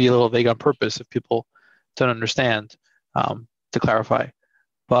 So it may be a little vague on purpose if people don't understand. To clarify,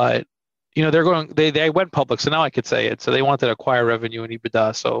 but they're going. They went public, so now I could say it. So they wanted to acquire revenue and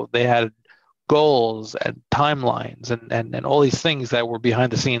EBITDA. So they had goals and timelines and all these things that were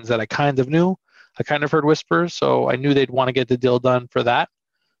behind the scenes that I kind of knew. I kind of heard whispers, so I knew they'd want to get the deal done for that.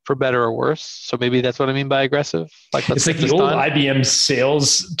 For better or worse. So maybe that's what I mean by aggressive. Like, it's like the old IBM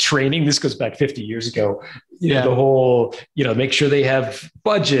sales training. This goes back 50 years ago. The whole, make sure they have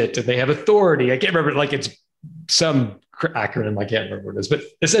budget and they have authority. I can't remember, like it's some acronym. I can't remember what it is, but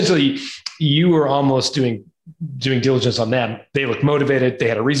essentially you were almost doing diligence on them. They looked motivated. They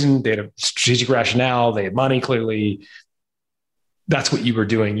had a reason. They had a strategic rationale. They had money, clearly. That's what you were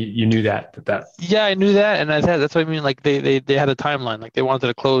doing. You knew that. Yeah, I knew that, and that's what I mean. Like they had a timeline. Like they wanted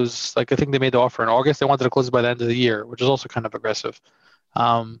to close. Like I think they made the offer in August. They wanted to close it by the end of the year, which is also kind of aggressive.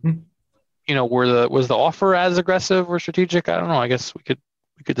 Was the offer as aggressive or strategic? I don't know. I guess we could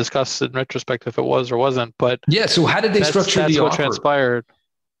discuss in retrospect if it was or wasn't. But yeah. So how did they structure the offer? That's what transpired.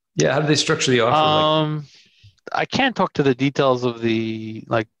 Yeah. How did they structure the offer? I can't talk to the details of the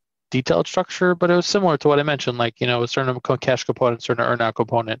detailed structure, but it was similar to what I mentioned, like, a certain cash component, certain earnout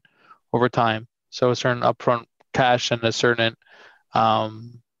component over time. So a certain upfront cash and a certain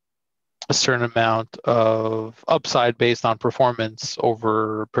a certain amount of upside based on performance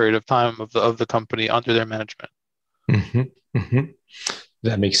over a period of time of the company under their management. Mm-hmm. Mm-hmm.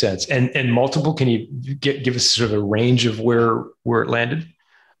 That makes sense. And multiple, can you give us sort of a range of where it landed?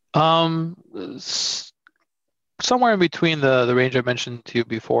 Somewhere in between the range I mentioned to you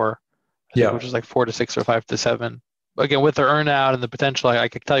before, which is like 4 to 6 or 5 to 7. Again, with the earnout and the potential, I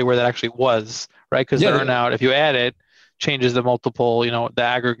could tell you where that actually was, right? Because the earnout, if you add it, changes the multiple, the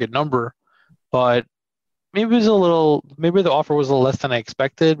aggregate number. But maybe maybe the offer was a little less than I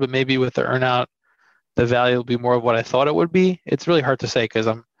expected, but maybe with the earnout, the value will be more of what I thought it would be. It's really hard to say because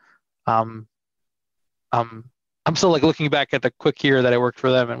I'm still like looking back at the quick year that I worked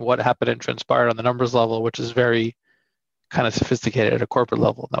for them and what happened and transpired on the numbers level, which is very kind of sophisticated at a corporate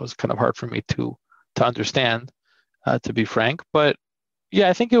level. That was kind of hard for me to understand, to be frank. But yeah,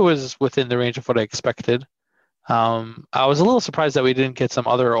 I think it was within the range of what I expected. I was a little surprised that we didn't get some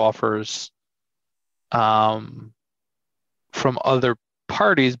other offers from other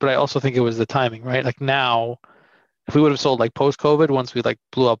parties, but I also think it was the timing, right? Like now, if we would have sold like post-COVID, once we like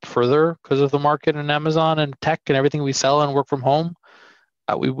blew up further because of the market and Amazon and tech and everything we sell and work from home,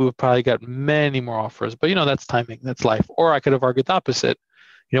 we would probably got many more offers. But that's timing, that's life. Or I could have argued the opposite.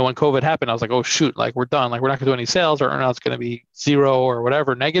 When COVID happened, I was like, oh shoot, like we're done, like we're not gonna do any sales, our earnout's gonna be 0 or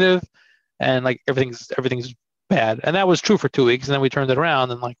whatever, negative, and like everything's bad. And that was true for 2 weeks, and then we turned it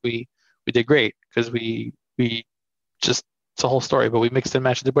around and like we did great because we just, it's a whole story, but we mixed and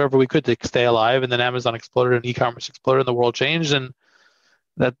matched, did whatever we could to stay alive, and then Amazon exploded and e-commerce exploded and the world changed, and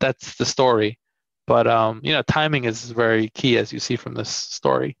that's the story. But timing is very key, as you see from this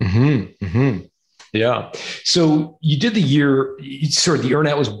story. Mm-hmm. Mm-hmm. Yeah. So you did the year. Sorry, the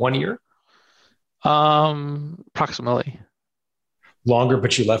earnout was 1 year. Approximately. Longer,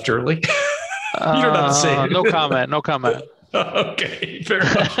 but you left early. You don't have to say. No comment. No comment. Okay, fair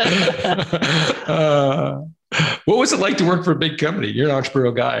enough. What was it like to work for a big company? You're an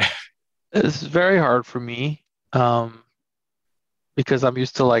entrepreneurial guy. It's very hard for me because I'm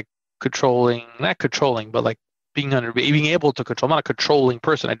used to like not controlling, but like being able to control. I'm not a controlling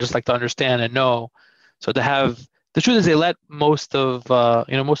person. I just like to understand and know. So to have, the truth is they let most of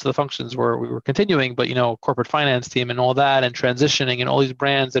the functions we were continuing, but corporate finance team and all that and transitioning and all these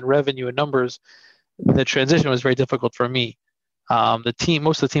brands and revenue and numbers, the transition was very difficult for me. Most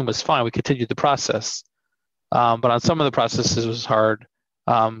of the team was fine. We continued the process. But on some of the processes it was hard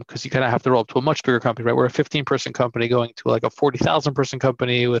because you kind of have to roll up to a much bigger company, right? We're a 15-person company going to like a 40,000-person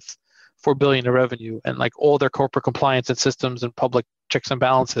company with $4 billion in revenue, and like all their corporate compliance and systems and public checks and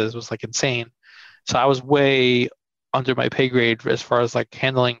balances was like insane. So I was way under my pay grade as far as like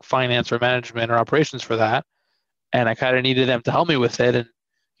handling finance or management or operations for that. And I kind of needed them to help me with it. And,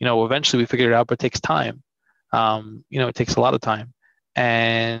 eventually we figured it out, but it takes time. It takes a lot of time.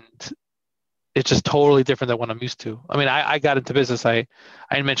 And it's just totally different than what I'm used to. I mean, I got into business. I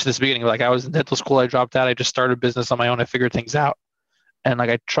mentioned this at the beginning, like I was in dental school, I dropped out, I just started business on my own, I figured things out. And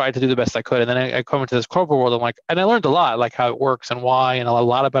like I tried to do the best I could. And then I come into this corporate world, and I learned a lot, like how it works and why, and a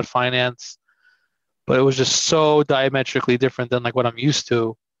lot about finance. But it was just so diametrically different than like what I'm used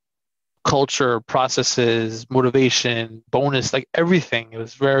to. Culture, processes, motivation, bonus, like everything. It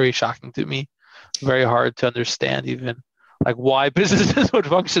was very shocking to me. Very hard to understand even like why businesses would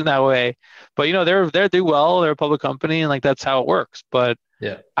function that way. But they do well, they're a public company, and like that's how it works. But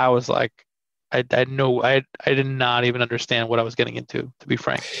yeah, I was like, I did not even understand what I was getting into, to be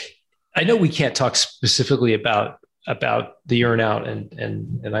frank. I know we can't talk specifically about the earnout,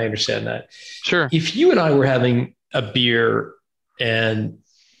 and I understand that. Sure. If you and I were having a beer and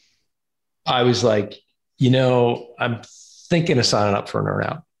I was like, I'm thinking of signing up for an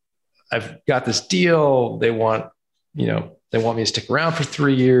earnout. I've got this deal. They want me to stick around for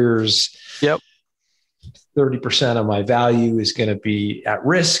 3 years. Yep. 30% of my value is going to be at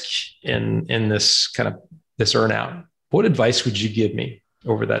risk in this earnout. What advice would you give me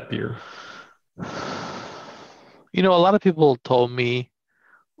over that beer? A lot of people told me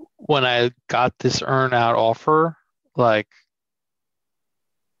when I got this earnout offer, like,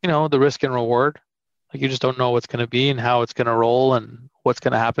 the risk and reward, like you just don't know what's going to be and how it's going to roll and what's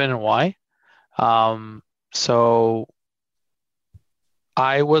going to happen and why. So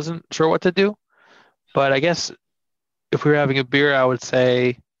I wasn't sure what to do, but I guess if we were having a beer, I would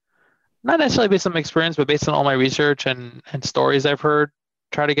say, not necessarily based on my experience, but based on all my research and stories I've heard,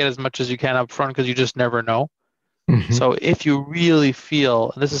 try to get as much as you can up front because you just never know. Mm-hmm. So if you really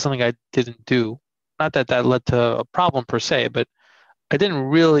feel, and this is something I didn't do, not that led to a problem per se, but I didn't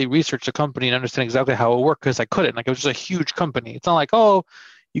really research the company and understand exactly how it worked because I couldn't. Like it was just a huge company. It's not like,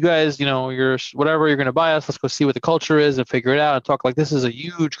 you guys, you're whatever, you're going to buy us. Let's go see what the culture is and figure it out and talk like this is a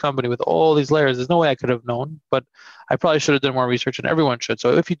huge company with all these layers. There's no way I could have known, but I probably should have done more research, and everyone should.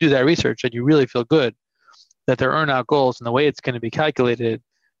 So if you do that research and you really feel good that their earn-out goals and the way it's going to be calculated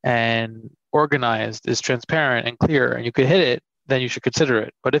and organized is transparent and clear and you could hit it, then you should consider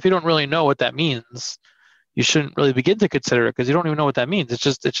it. But if you don't really know what that means, you shouldn't really begin to consider it because you don't even know what that means. It's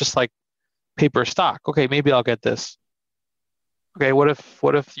just like paper stock. Okay, maybe I'll get this. Okay, what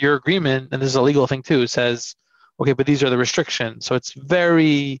if your agreement, and this is a legal thing too, says, okay, but these are the restrictions. So it's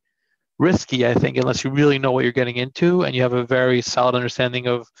very risky, I think, unless you really know what you're getting into and you have a very solid understanding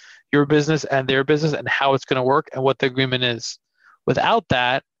of your business and their business and how it's going to work and what the agreement is. Without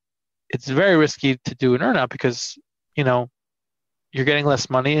that, it's very risky to do an earnout because, you're getting less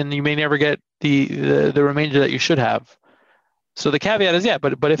money and you may never get the remainder that you should have. So the caveat is,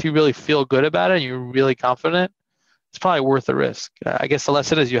 but if you really feel good about it and you're really confident, it's probably worth the risk. I guess the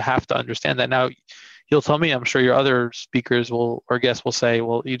lesson is you have to understand that. Now, you'll tell me, I'm sure your other speakers or guests will say,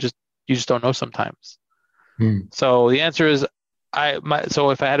 well, you just don't know sometimes. So the answer is,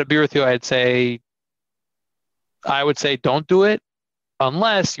 so if I had a beer with you, I would say don't do it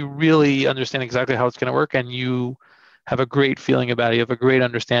unless you really understand exactly how it's going to work and you have a great feeling about it. You have a great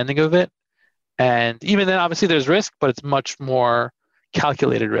understanding of it. And even then, obviously, there's risk, but it's much more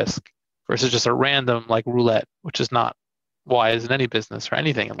calculated risk versus just a random like roulette, which is not wise in any business or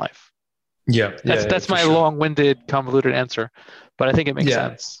anything in life. That's my long-winded, convoluted answer, but I think it makes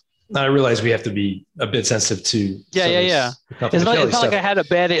sense. I realize we have to be a bit sensitive to. It's not like I had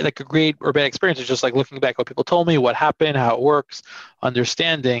a great or bad experience. It's just like looking back what people told me, what happened, how it works,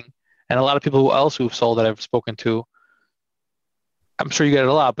 understanding, and a lot of people who've sold that I've spoken to. I'm sure you get it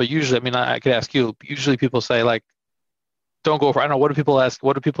a lot, but usually, I could ask you. Usually, people say like, "Don't go for." I don't know. What do people ask?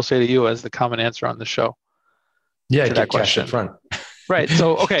 What do people say to you as the common answer on the show? Yeah, to get cash up front. Right.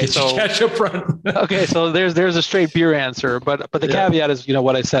 So okay. Get your cash up front. Okay. So there's a straight beer answer, but the caveat is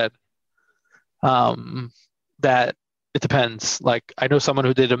what I said. That it depends. Like I know someone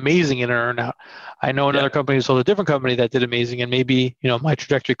who did amazing in an earnout. I know another company who sold a different company that did amazing, and maybe my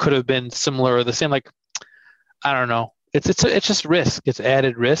trajectory could have been similar or the same. Like I don't know. It's just risk. It's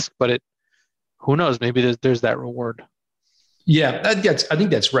added risk, but who knows? Maybe there's that reward. Yeah, I think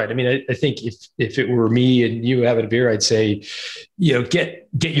that's right. I think if it were me and you having a beer, I'd say, get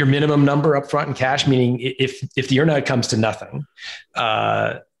your minimum number up front in cash. Meaning, if the earnout comes to nothing,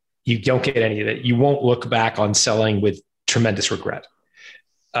 you don't get any of it. You won't look back on selling with tremendous regret.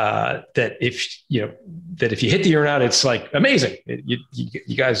 That if you hit the earnout, it's like amazing.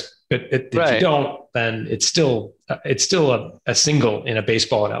 You guys, but if you don't, then it's still a single in a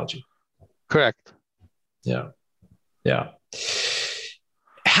baseball analogy. Correct. Yeah.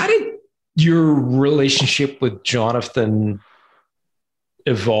 How did your relationship with Jonathan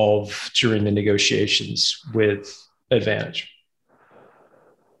evolve during the negotiations with Advantage?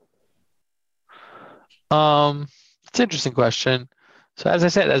 It's an interesting question. So as I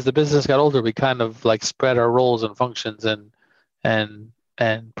said, as the business got older, we kind of like spread our roles and functions and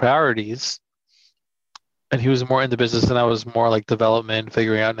priorities. And he was more in the business and I was more like development,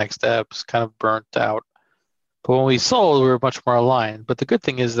 figuring out next steps, kind of burnt out. But when we sold, we were much more aligned. But the good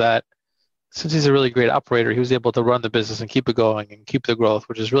thing is that since he's a really great operator, he was able to run the business and keep it going and keep the growth,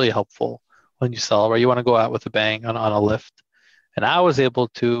 which is really helpful when you sell, right? You want to go out with a bang on a lift. And I was able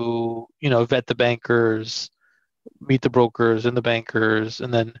to, vet the bankers, meet the brokers and the bankers.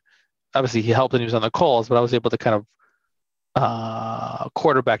 And then obviously he helped and he was on the calls, but I was able to kind of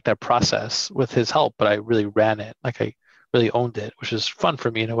quarterback that process with his help. But I really ran it. Like I really owned it, which is fun for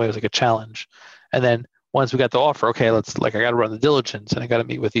me in a way. It was like a challenge. And then once we got the offer, okay, I got to run the diligence and I got to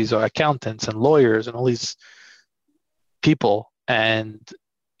meet with these accountants and lawyers and all these people. And,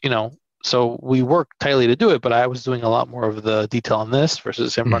 so we worked tightly to do it, but I was doing a lot more of the detail on this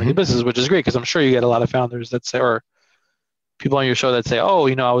versus him running the business, which is great because I'm sure you get a lot of founders that say, or people on your show that say, oh,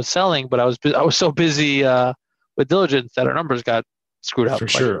 I was selling, but I was so busy with diligence that our numbers got screwed up. For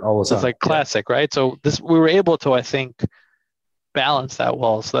sure. All the time. It's like classic, right? So we were able to, I think, balance that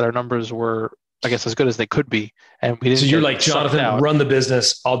well so that our numbers were, I guess, as good as they could be. And we didn't. So you're like, Jonathan, run the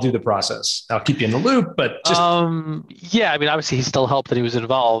business. I'll do the process. I'll keep you in the loop, but just. Obviously he still helped and he was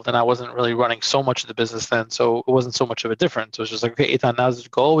involved and I wasn't really running so much of the business then. So it wasn't so much of a difference. It was just like, okay, Eitan, now's the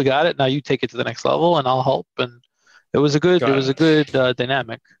goal. We got it. Now you take it to the next level and I'll help. And it was a good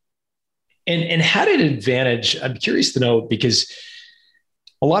dynamic. And how did Advantage, I'm curious to know, because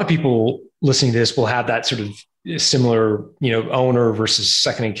a lot of people listening to this will have that sort of similar, owner versus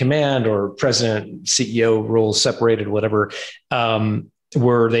second in command or president, CEO roles separated, whatever,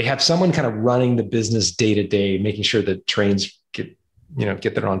 where they have someone kind of running the business day to day, making sure that trains get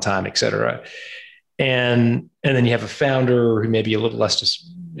get there on time, et cetera. And then you have a founder who may be a little less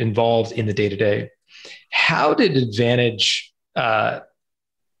just involved in the day-to-day. How did Advantage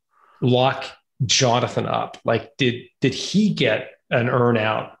lock Jonathan up? Like, did he get an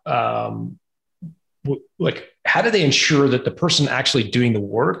earnout? Like, how did they ensure that the person actually doing the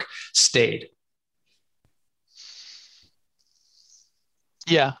work stayed?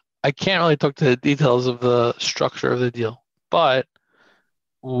 Yeah, I can't really talk to the details of the structure of the deal, but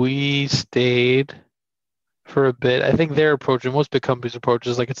we stayed for a bit. I think their approach, and most big companies' approach,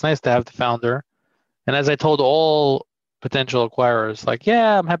 is like, it's nice to have the founder. And as I told all potential acquirers, like,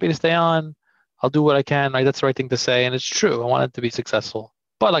 yeah, I'm happy to stay on. I'll do what I can. Like, that's the right thing to say. And it's true. I want it to be successful.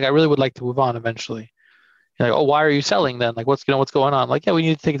 But like, I really would like to move on eventually. You're like, oh, why are you selling then? Like, what's going on? Like, yeah, we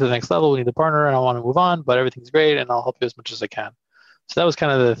need to take it to the next level. We need a partner, and I want to move on, but everything's great, and I'll help you as much as I can. So that was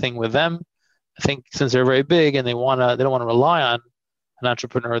kind of the thing with them. I think since they're very big and they don't want to rely on an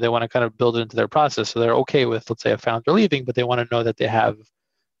entrepreneur, they want to kind of build it into their process. So they're okay with, let's say, a founder leaving, but they want to know that they have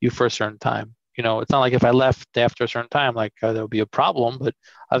you for a certain time. It's not like if I left after a certain time, like there would be a problem, but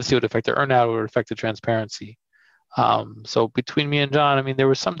obviously it would affect the earnout, it would affect the transparency. So between me and John, I mean, there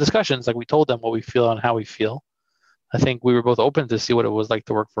were some discussions, like we told them what we feel and how we feel. I think we were both open to see what it was like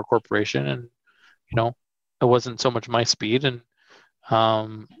to work for a corporation, and, it wasn't so much my speed. And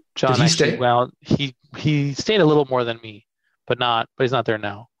John actually, stay? Well, he stayed a little more than me, but he's not there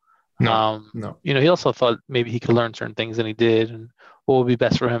now. No. He also thought maybe he could learn certain things, and he did, and what would be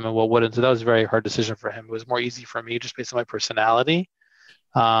best for him and what wouldn't. So that was a very hard decision for him. It was more easy for me just based on my personality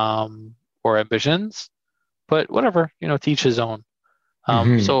or ambitions, but whatever, to each his own.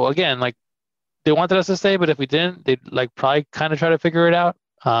 So again, like, they wanted us to stay, but if we didn't, they'd like probably kind of try to figure it out.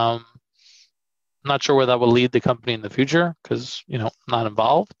 Not sure where that will lead the company in the future because, I'm not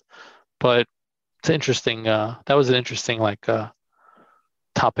involved, but it's interesting. That was an interesting,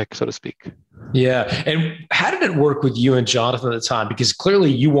 topic, so to speak. Yeah. And how did it work with you and Jonathan at the time? Because clearly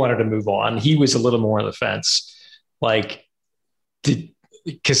you wanted to move on. He was a little more on the fence. Like,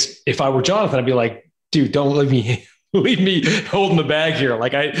 because if I were Jonathan, I'd be like, dude, don't leave me holding the bag here.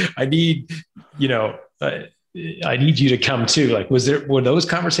 Like, I need, I need you to come too. Like, were those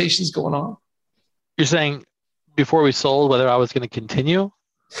conversations going on? You're saying before we sold, whether I was going to continue?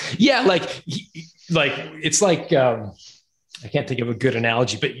 Yeah. It's like, I can't think of a good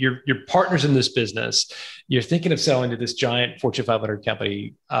analogy, but you're partners in this business. You're thinking of selling to this giant Fortune 500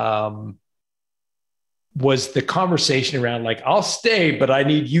 company. Was the conversation around like, I'll stay, but I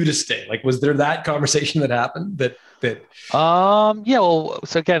need you to stay? Like, was there that conversation that happened that? Yeah. Well,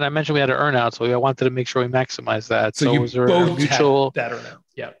 so again, I mentioned we had an earnout, so I wanted to make sure we maximize that. So you was there both a mutual had that earnout?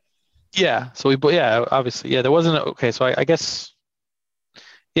 Yeah. Yeah. So obviously, yeah, there wasn't. Okay. So I guess,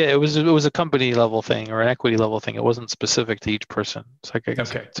 yeah, it was a company level thing or an equity level thing. It wasn't specific to each person. So I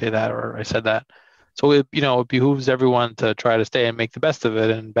guess I could say that, or I said that. So it behooves everyone to try to stay and make the best of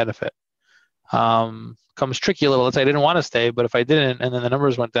it and benefit. Comes tricky a little. Let's say I didn't want to stay, but if I didn't, and then the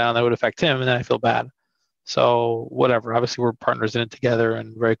numbers went down, that would affect him, and then I feel bad. So whatever. Obviously, we're partners in it together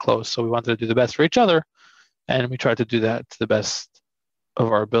and very close. So we wanted to do the best for each other, and we tried to do that to the best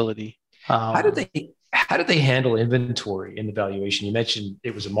of our ability. How did they handle inventory in the valuation? You mentioned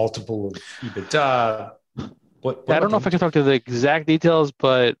it was a multiple of EBITDA. I don't know if I can talk to the exact details,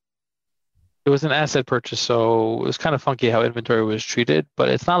 but it was an asset purchase, so it was kind of funky how inventory was treated, but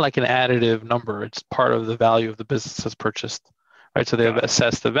it's not like an additive number. It's part of the value of the business that's purchased, right? So they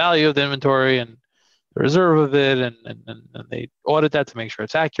assess the value of the inventory and the reserve of it, and they audit that to make sure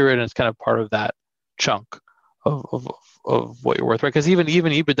it's accurate, and it's kind of part of that chunk of what you're worth, right? Because even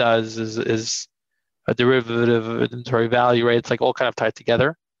EBITDA is a derivative of inventory value, right? It's like all kind of tied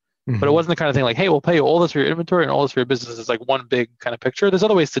together. Mm-hmm. But it wasn't the kind of thing like, hey, we'll pay you all this for your inventory and all this for your business. It's like one big kind of picture. There's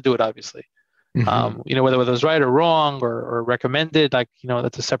other ways to do it, obviously. Mm-hmm. Whether it was right or wrong or recommended,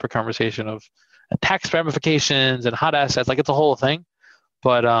 that's a separate conversation of tax ramifications and hot assets. Like, it's a whole thing.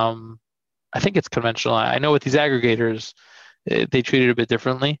 But I think it's conventional. I know with these aggregators, they treat it a bit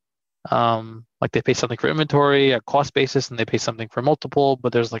differently. Like, they pay something for inventory, a cost basis, and they pay something for multiple,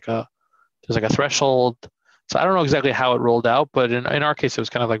 but there's like a threshold. So I don't know exactly how it rolled out, but in our case, it was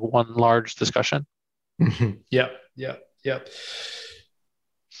kind of like one large discussion. Mm-hmm. Yep.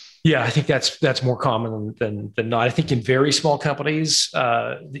 Yeah, I think that's more common than not. I think in very small companies,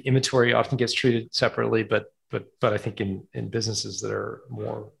 the inventory often gets treated separately, but I think in businesses that are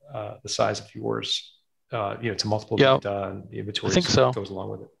more the size of yours, it's a multiple EBITDA, and the inventory goes along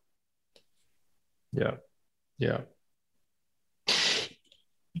with it. Yeah.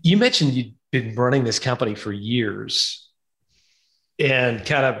 You mentioned you'd been running this company for years and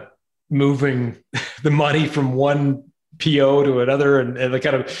kind of moving the money from one PO to another and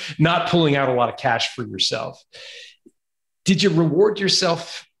kind of not pulling out a lot of cash for yourself. Did you reward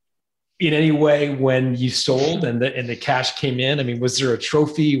yourself in any way when you sold and the cash came in? I mean, was there a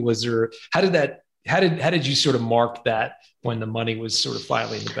trophy? How did you sort of mark that when the money was sort of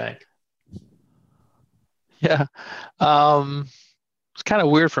finally in the bank? Yeah. It's kind of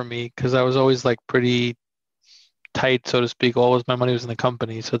weird for me because I was always like pretty tight, so to speak. Always my money was in the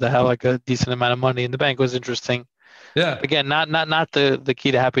company. So to have like a decent amount of money in the bank was interesting. Yeah. Again, not the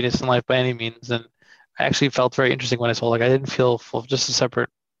key to happiness in life by any means. And I actually felt very interesting when I sold. Like I didn't feel full, just a separate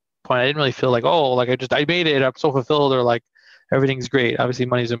point. I didn't really feel like, oh, like I made it, I'm so fulfilled, or like everything's great. Obviously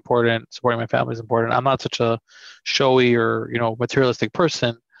money is important, supporting my family is important. I'm not such a showy or, materialistic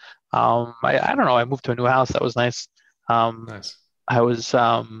person. I don't know. I moved to a new house. That was nice. Nice. I was,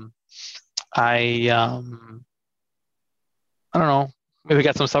 I don't know. Maybe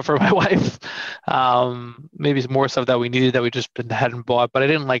got some stuff for my wife. Maybe some more stuff that we needed that we just hadn't bought. But I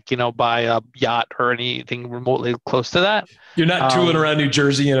didn't buy a yacht or anything remotely close to that. You're not tooling around New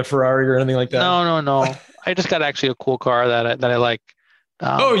Jersey in a Ferrari or anything like that? No. I just got actually a cool car that I like.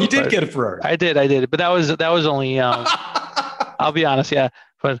 You did get a Ferrari. I did. But that was only. I'll be honest, yeah.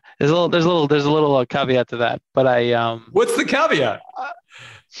 But there's a little caveat to that. But What's the caveat?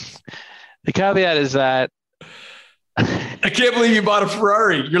 The caveat is that I can't believe you bought a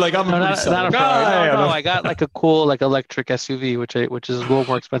Ferrari. You're like, I'm not a Ferrari. No, I got like a cool electric SUV, which is a little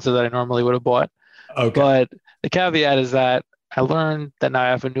more expensive than I normally would have bought. Okay. But the caveat is that I learned that now I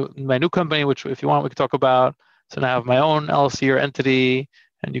have my new company, which if you want we could talk about. So now I have my own LLC or entity,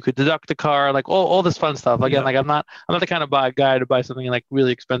 and you could deduct the car, like all this fun stuff. Again, like I'm not the kind of guy to buy something like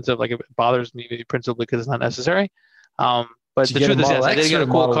really expensive. Like it bothers me principally because it's not necessary. But the truth is, yes, I did get a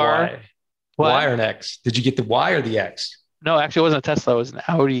cool car. Y or an X? Did you get the Y or the X? No, actually, it wasn't a Tesla. It was an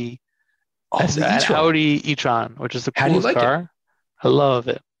Audi. Audi e-tron, which is the coolest car. I love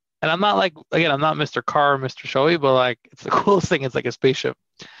it. And I'm not I'm not Mr. Car or Mr. Showy, but like it's the coolest thing. It's like a spaceship.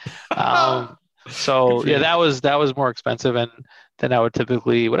 So yeah, that was more expensive, and then I would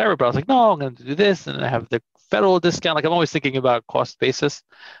typically whatever. But I was like, no, I'm going to do this, and I have the federal discount. Like I'm always thinking about cost basis.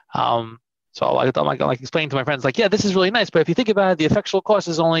 So I'm like explaining to my friends, like, yeah, this is really nice, but if you think about it, the effectual cost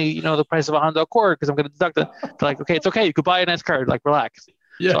is only the price of a Honda Accord because I'm going to deduct it. They're like, okay, it's okay, you could buy a nice car, like relax.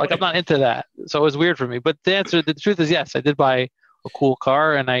 Yeah. So like I'm not into that, so it was weird for me. But the truth is, yes, I did buy a cool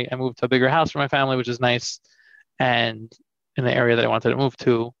car, and I moved to a bigger house for my family, which is nice, and in the area that I wanted to move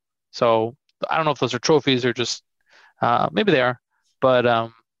to. So I don't know if those are trophies or just maybe they are, but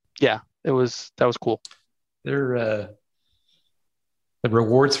yeah, that was cool. They're the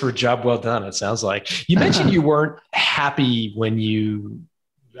rewards for a job well done, it sounds like. You mentioned you weren't happy when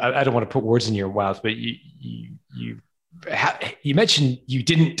I don't want to put words in your mouth, but you mentioned you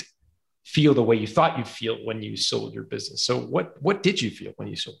didn't feel the way you thought you'd feel when you sold your business. So what did you feel when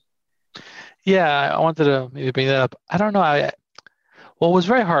you sold? Yeah, I wanted to maybe bring that up. I don't know. It was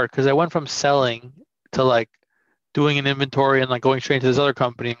very hard because I went from selling to like doing an inventory and like going straight into this other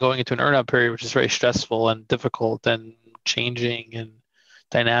company and going into an earnout period, which is very stressful and difficult and changing and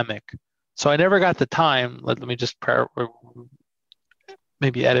dynamic. So I never got the time. Let me just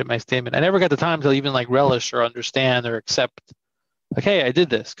maybe edit my statement. I never got the time to even like relish or understand or accept like, hey, I did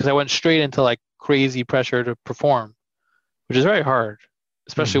this, because I went straight into like crazy pressure to perform, which is very hard,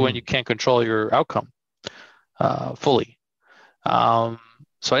 especially when you can't control your outcome fully.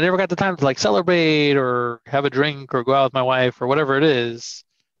 So I never got the time to like celebrate or have a drink or go out with my wife or whatever it is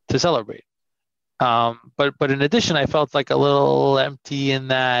to celebrate. But in addition, I felt like a little empty in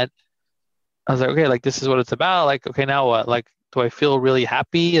that I was like, okay, like this is what it's about. Like, okay, now what? Like, do I feel really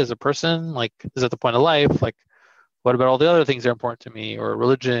happy as a person? Like, is that the point of life? Like, what about all the other things that are important to me, or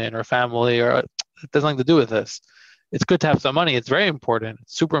religion or family, or it has nothing to do with this? It's good to have some money. It's very important.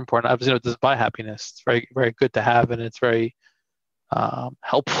 It's super important. Obviously, it doesn't buy happiness. It's very, very good to have, and it's very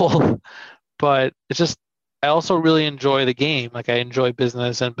helpful. But it's just, I also really enjoy the game. Like I enjoy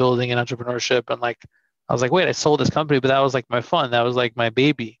business and building and entrepreneurship. And like, I was like, wait, I sold this company, but that was like my fun. That was like my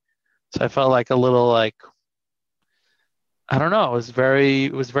baby. So I felt like a little like, I don't know.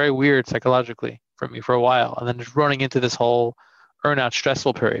 It was very weird psychologically for me for a while. And then just running into this whole earnout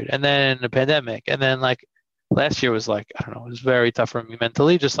stressful period. And then the pandemic. And then like last year was like, I don't know, it was very tough for me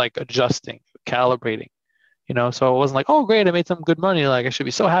mentally, just like adjusting, calibrating, so it wasn't like, oh, great, I made some good money. Like I should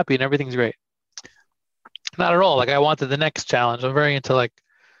be so happy and everything's great. Not at all. Like I wanted the next challenge. I'm very into like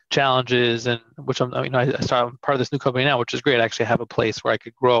challenges, and which I started part of this new company now, which is great. I actually have a place where I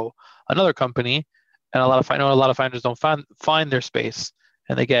could grow another company, and I know a lot of founders don't find their space,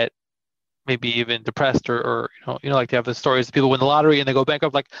 and they get maybe even depressed or like they have the stories of people win the lottery and they go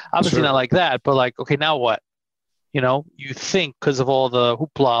bankrupt. Like obviously not like that, but like, okay, now what? you think because of all the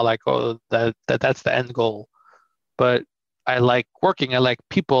hoopla, like, oh, that's the end goal. But I like working. I like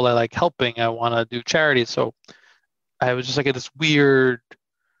people. I like helping. I want to do charity. So I was just like at this weird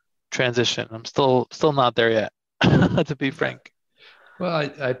transition. I'm still not there yet, to be frank. Well,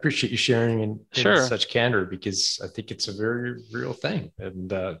 I appreciate you sharing in such candor, because I think it's a very real thing,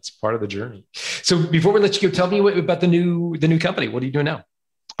 and it's part of the journey. So before we let you go, tell me about the new company. What are you doing now?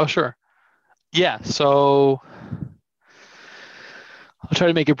 Oh, sure. Yeah. So I'll try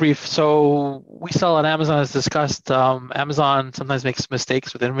to make it brief. So we sell on Amazon, as discussed. Amazon sometimes makes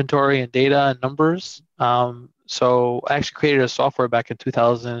mistakes with inventory and data and numbers. So I actually created a software back in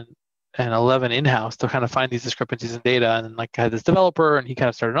 2011 in-house to kind of find these discrepancies in data. And like I had this developer, and he kind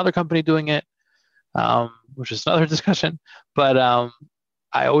of started another company doing it, which is another discussion. But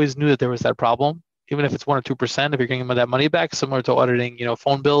I always knew that there was that problem, even if it's 1 or 2%, if you're getting that money back, similar to auditing,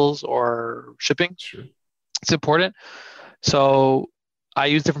 phone bills or shipping. Sure. It's important. So I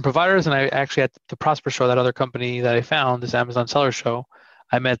use different providers, and I actually had the Prosper Show, that other company that I found, this Amazon Seller Show.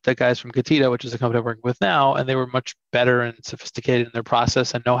 I met the guys from Getida, which is the company I'm working with now, and they were much better and sophisticated in their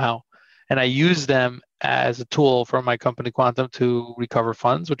process and know-how. And I used them as a tool for my company, Quantum, to recover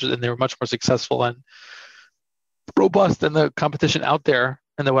funds, and they were much more successful and robust than the competition out there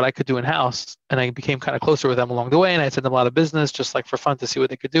and then what I could do in-house. And I became kind of closer with them along the way, and I sent them a lot of business just like for fun to see what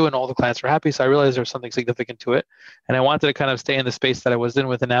they could do, and all the clients were happy. So I realized there was something significant to it. And I wanted to kind of stay in the space that I was in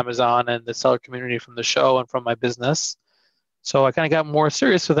within Amazon and the seller community from the show and from my business. So I kind of got more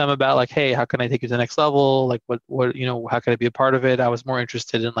serious with them about like, hey, how can I take you to the next level? Like what how can I be a part of it? I was more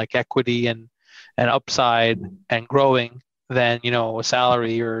interested in like equity and upside and growing than, a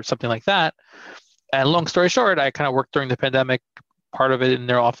salary or something like that. And long story short, I kind of worked during the pandemic, part of it in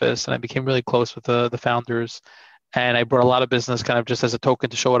their office, and I became really close with the founders. And I brought a lot of business kind of just as a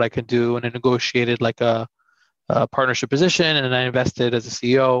token to show what I could do. And I negotiated like a partnership position, and I invested as a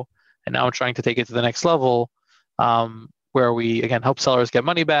CEO. And now I'm trying to take it to the next level, where we, again, help sellers get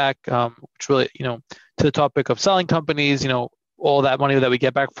money back, which really, to the topic of selling companies, all that money that we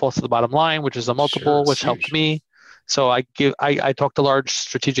get back falls to the bottom line, which is a multiple, which helped me. So I talk to large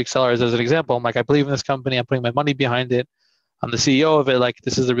strategic sellers as an example. I'm like, I believe in this company. I'm putting my money behind it. I'm the CEO of it. Like,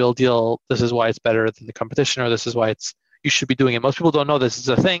 this is the real deal. This is why it's better than the competition, or this is why you should be doing it. Most people don't know this is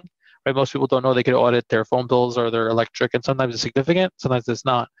a thing, right? Most people don't know they could audit their phone bills or their electric, and sometimes it's significant, sometimes it's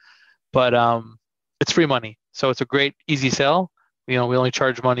not. But it's free money. So it's a great, easy sell. We only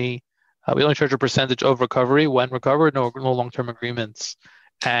charge money. We only charge a percentage of recovery when recovered, no long-term agreements.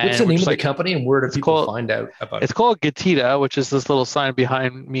 And what's the name of the company, and where do people find out about it? It's called Getida, which is this little sign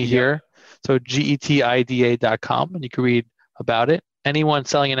behind me here. So getida.com, and you can read about it. Anyone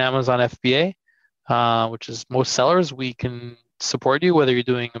selling an Amazon FBA, which is most sellers, we can support you, whether you're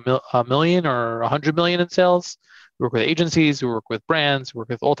doing a million or 100 million in sales. We work with agencies, we work with brands, we work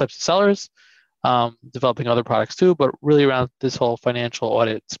with all types of sellers, developing other products too, but really around this whole financial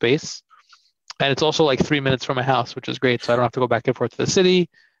audit space. And it's also like 3 minutes from my house, which is great. So I don't have to go back and forth to the city.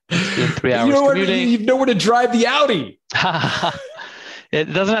 It's doing 3 hours commuting. You know where to drive the Audi. It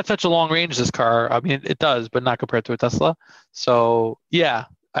doesn't have such a long range, this car. I mean, it does, but not compared to a Tesla. So I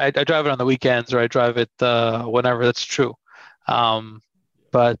drive it on the weekends, or I drive it whenever that's true. I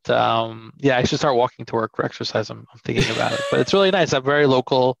should start walking to work for exercise. I'm thinking about it, but it's really nice. I'm very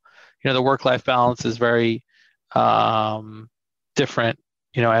local. The work-life balance is very different.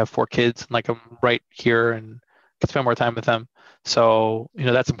 I have 4 kids, and like I'm right here and can spend more time with them. So,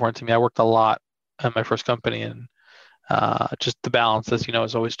 that's important to me. I worked a lot at my first company, and just the balance, as you know,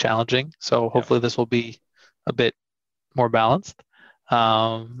 is always challenging. So hopefully this will be a bit more balanced.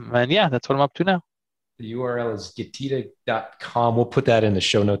 That's what I'm up to now. The URL is getida.com. We'll put that in the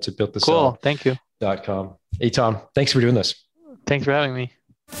show notes at BuiltToSell. Cool. Thank you. .com. Hey, Tom, thanks for doing this. Thanks for having me.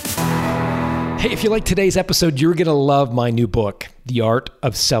 Hey, if you like today's episode, you're going to love my new book, The Art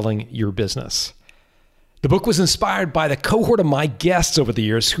of Selling Your Business. The book was inspired by the cohort of my guests over the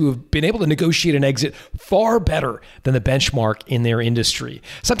years who have been able to negotiate an exit far better than the benchmark in their industry,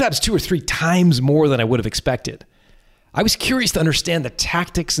 sometimes 2 or 3 times more than I would have expected. I was curious to understand the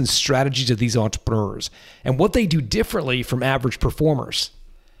tactics and strategies of these entrepreneurs and what they do differently from average performers.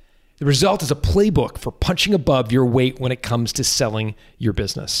 The result is a playbook for punching above your weight when it comes to selling your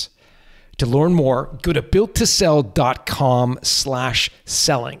business. To learn more, go to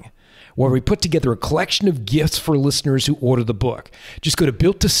builttosell.com/selling, where we put together a collection of gifts for listeners who order the book. Just go to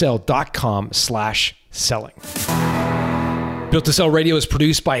builttosell.com/selling. Built to Sell Radio is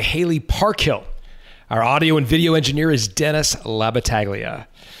produced by Haley Parkhill. Our audio and video engineer is Dennis Labataglia.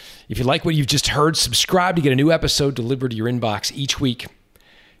 If you like what you've just heard, subscribe to get a new episode delivered to your inbox each week.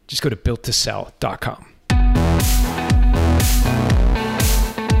 Just go to builttosell.com.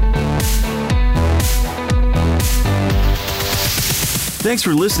 Thanks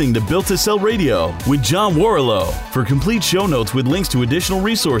for listening to Built to Sell Radio with John Warrillow. For complete show notes with links to additional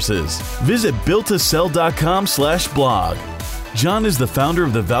resources, visit builttosell.com/blog. John is the founder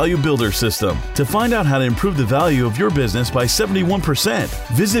of the Value Builder System. To find out how to improve the value of your business by 71%,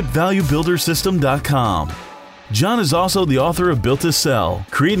 visit valuebuildersystem.com. John is also the author of Built to Sell,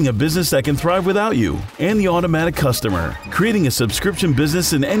 Creating a Business That Can Thrive Without You, and The Automatic Customer, Creating a Subscription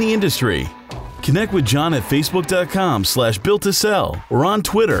Business in Any Industry. Connect with John at facebook.com/built-to-sell or on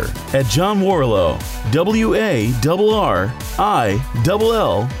Twitter at John Warrillow, WARRILLOW.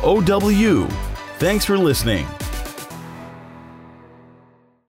 Thanks for listening.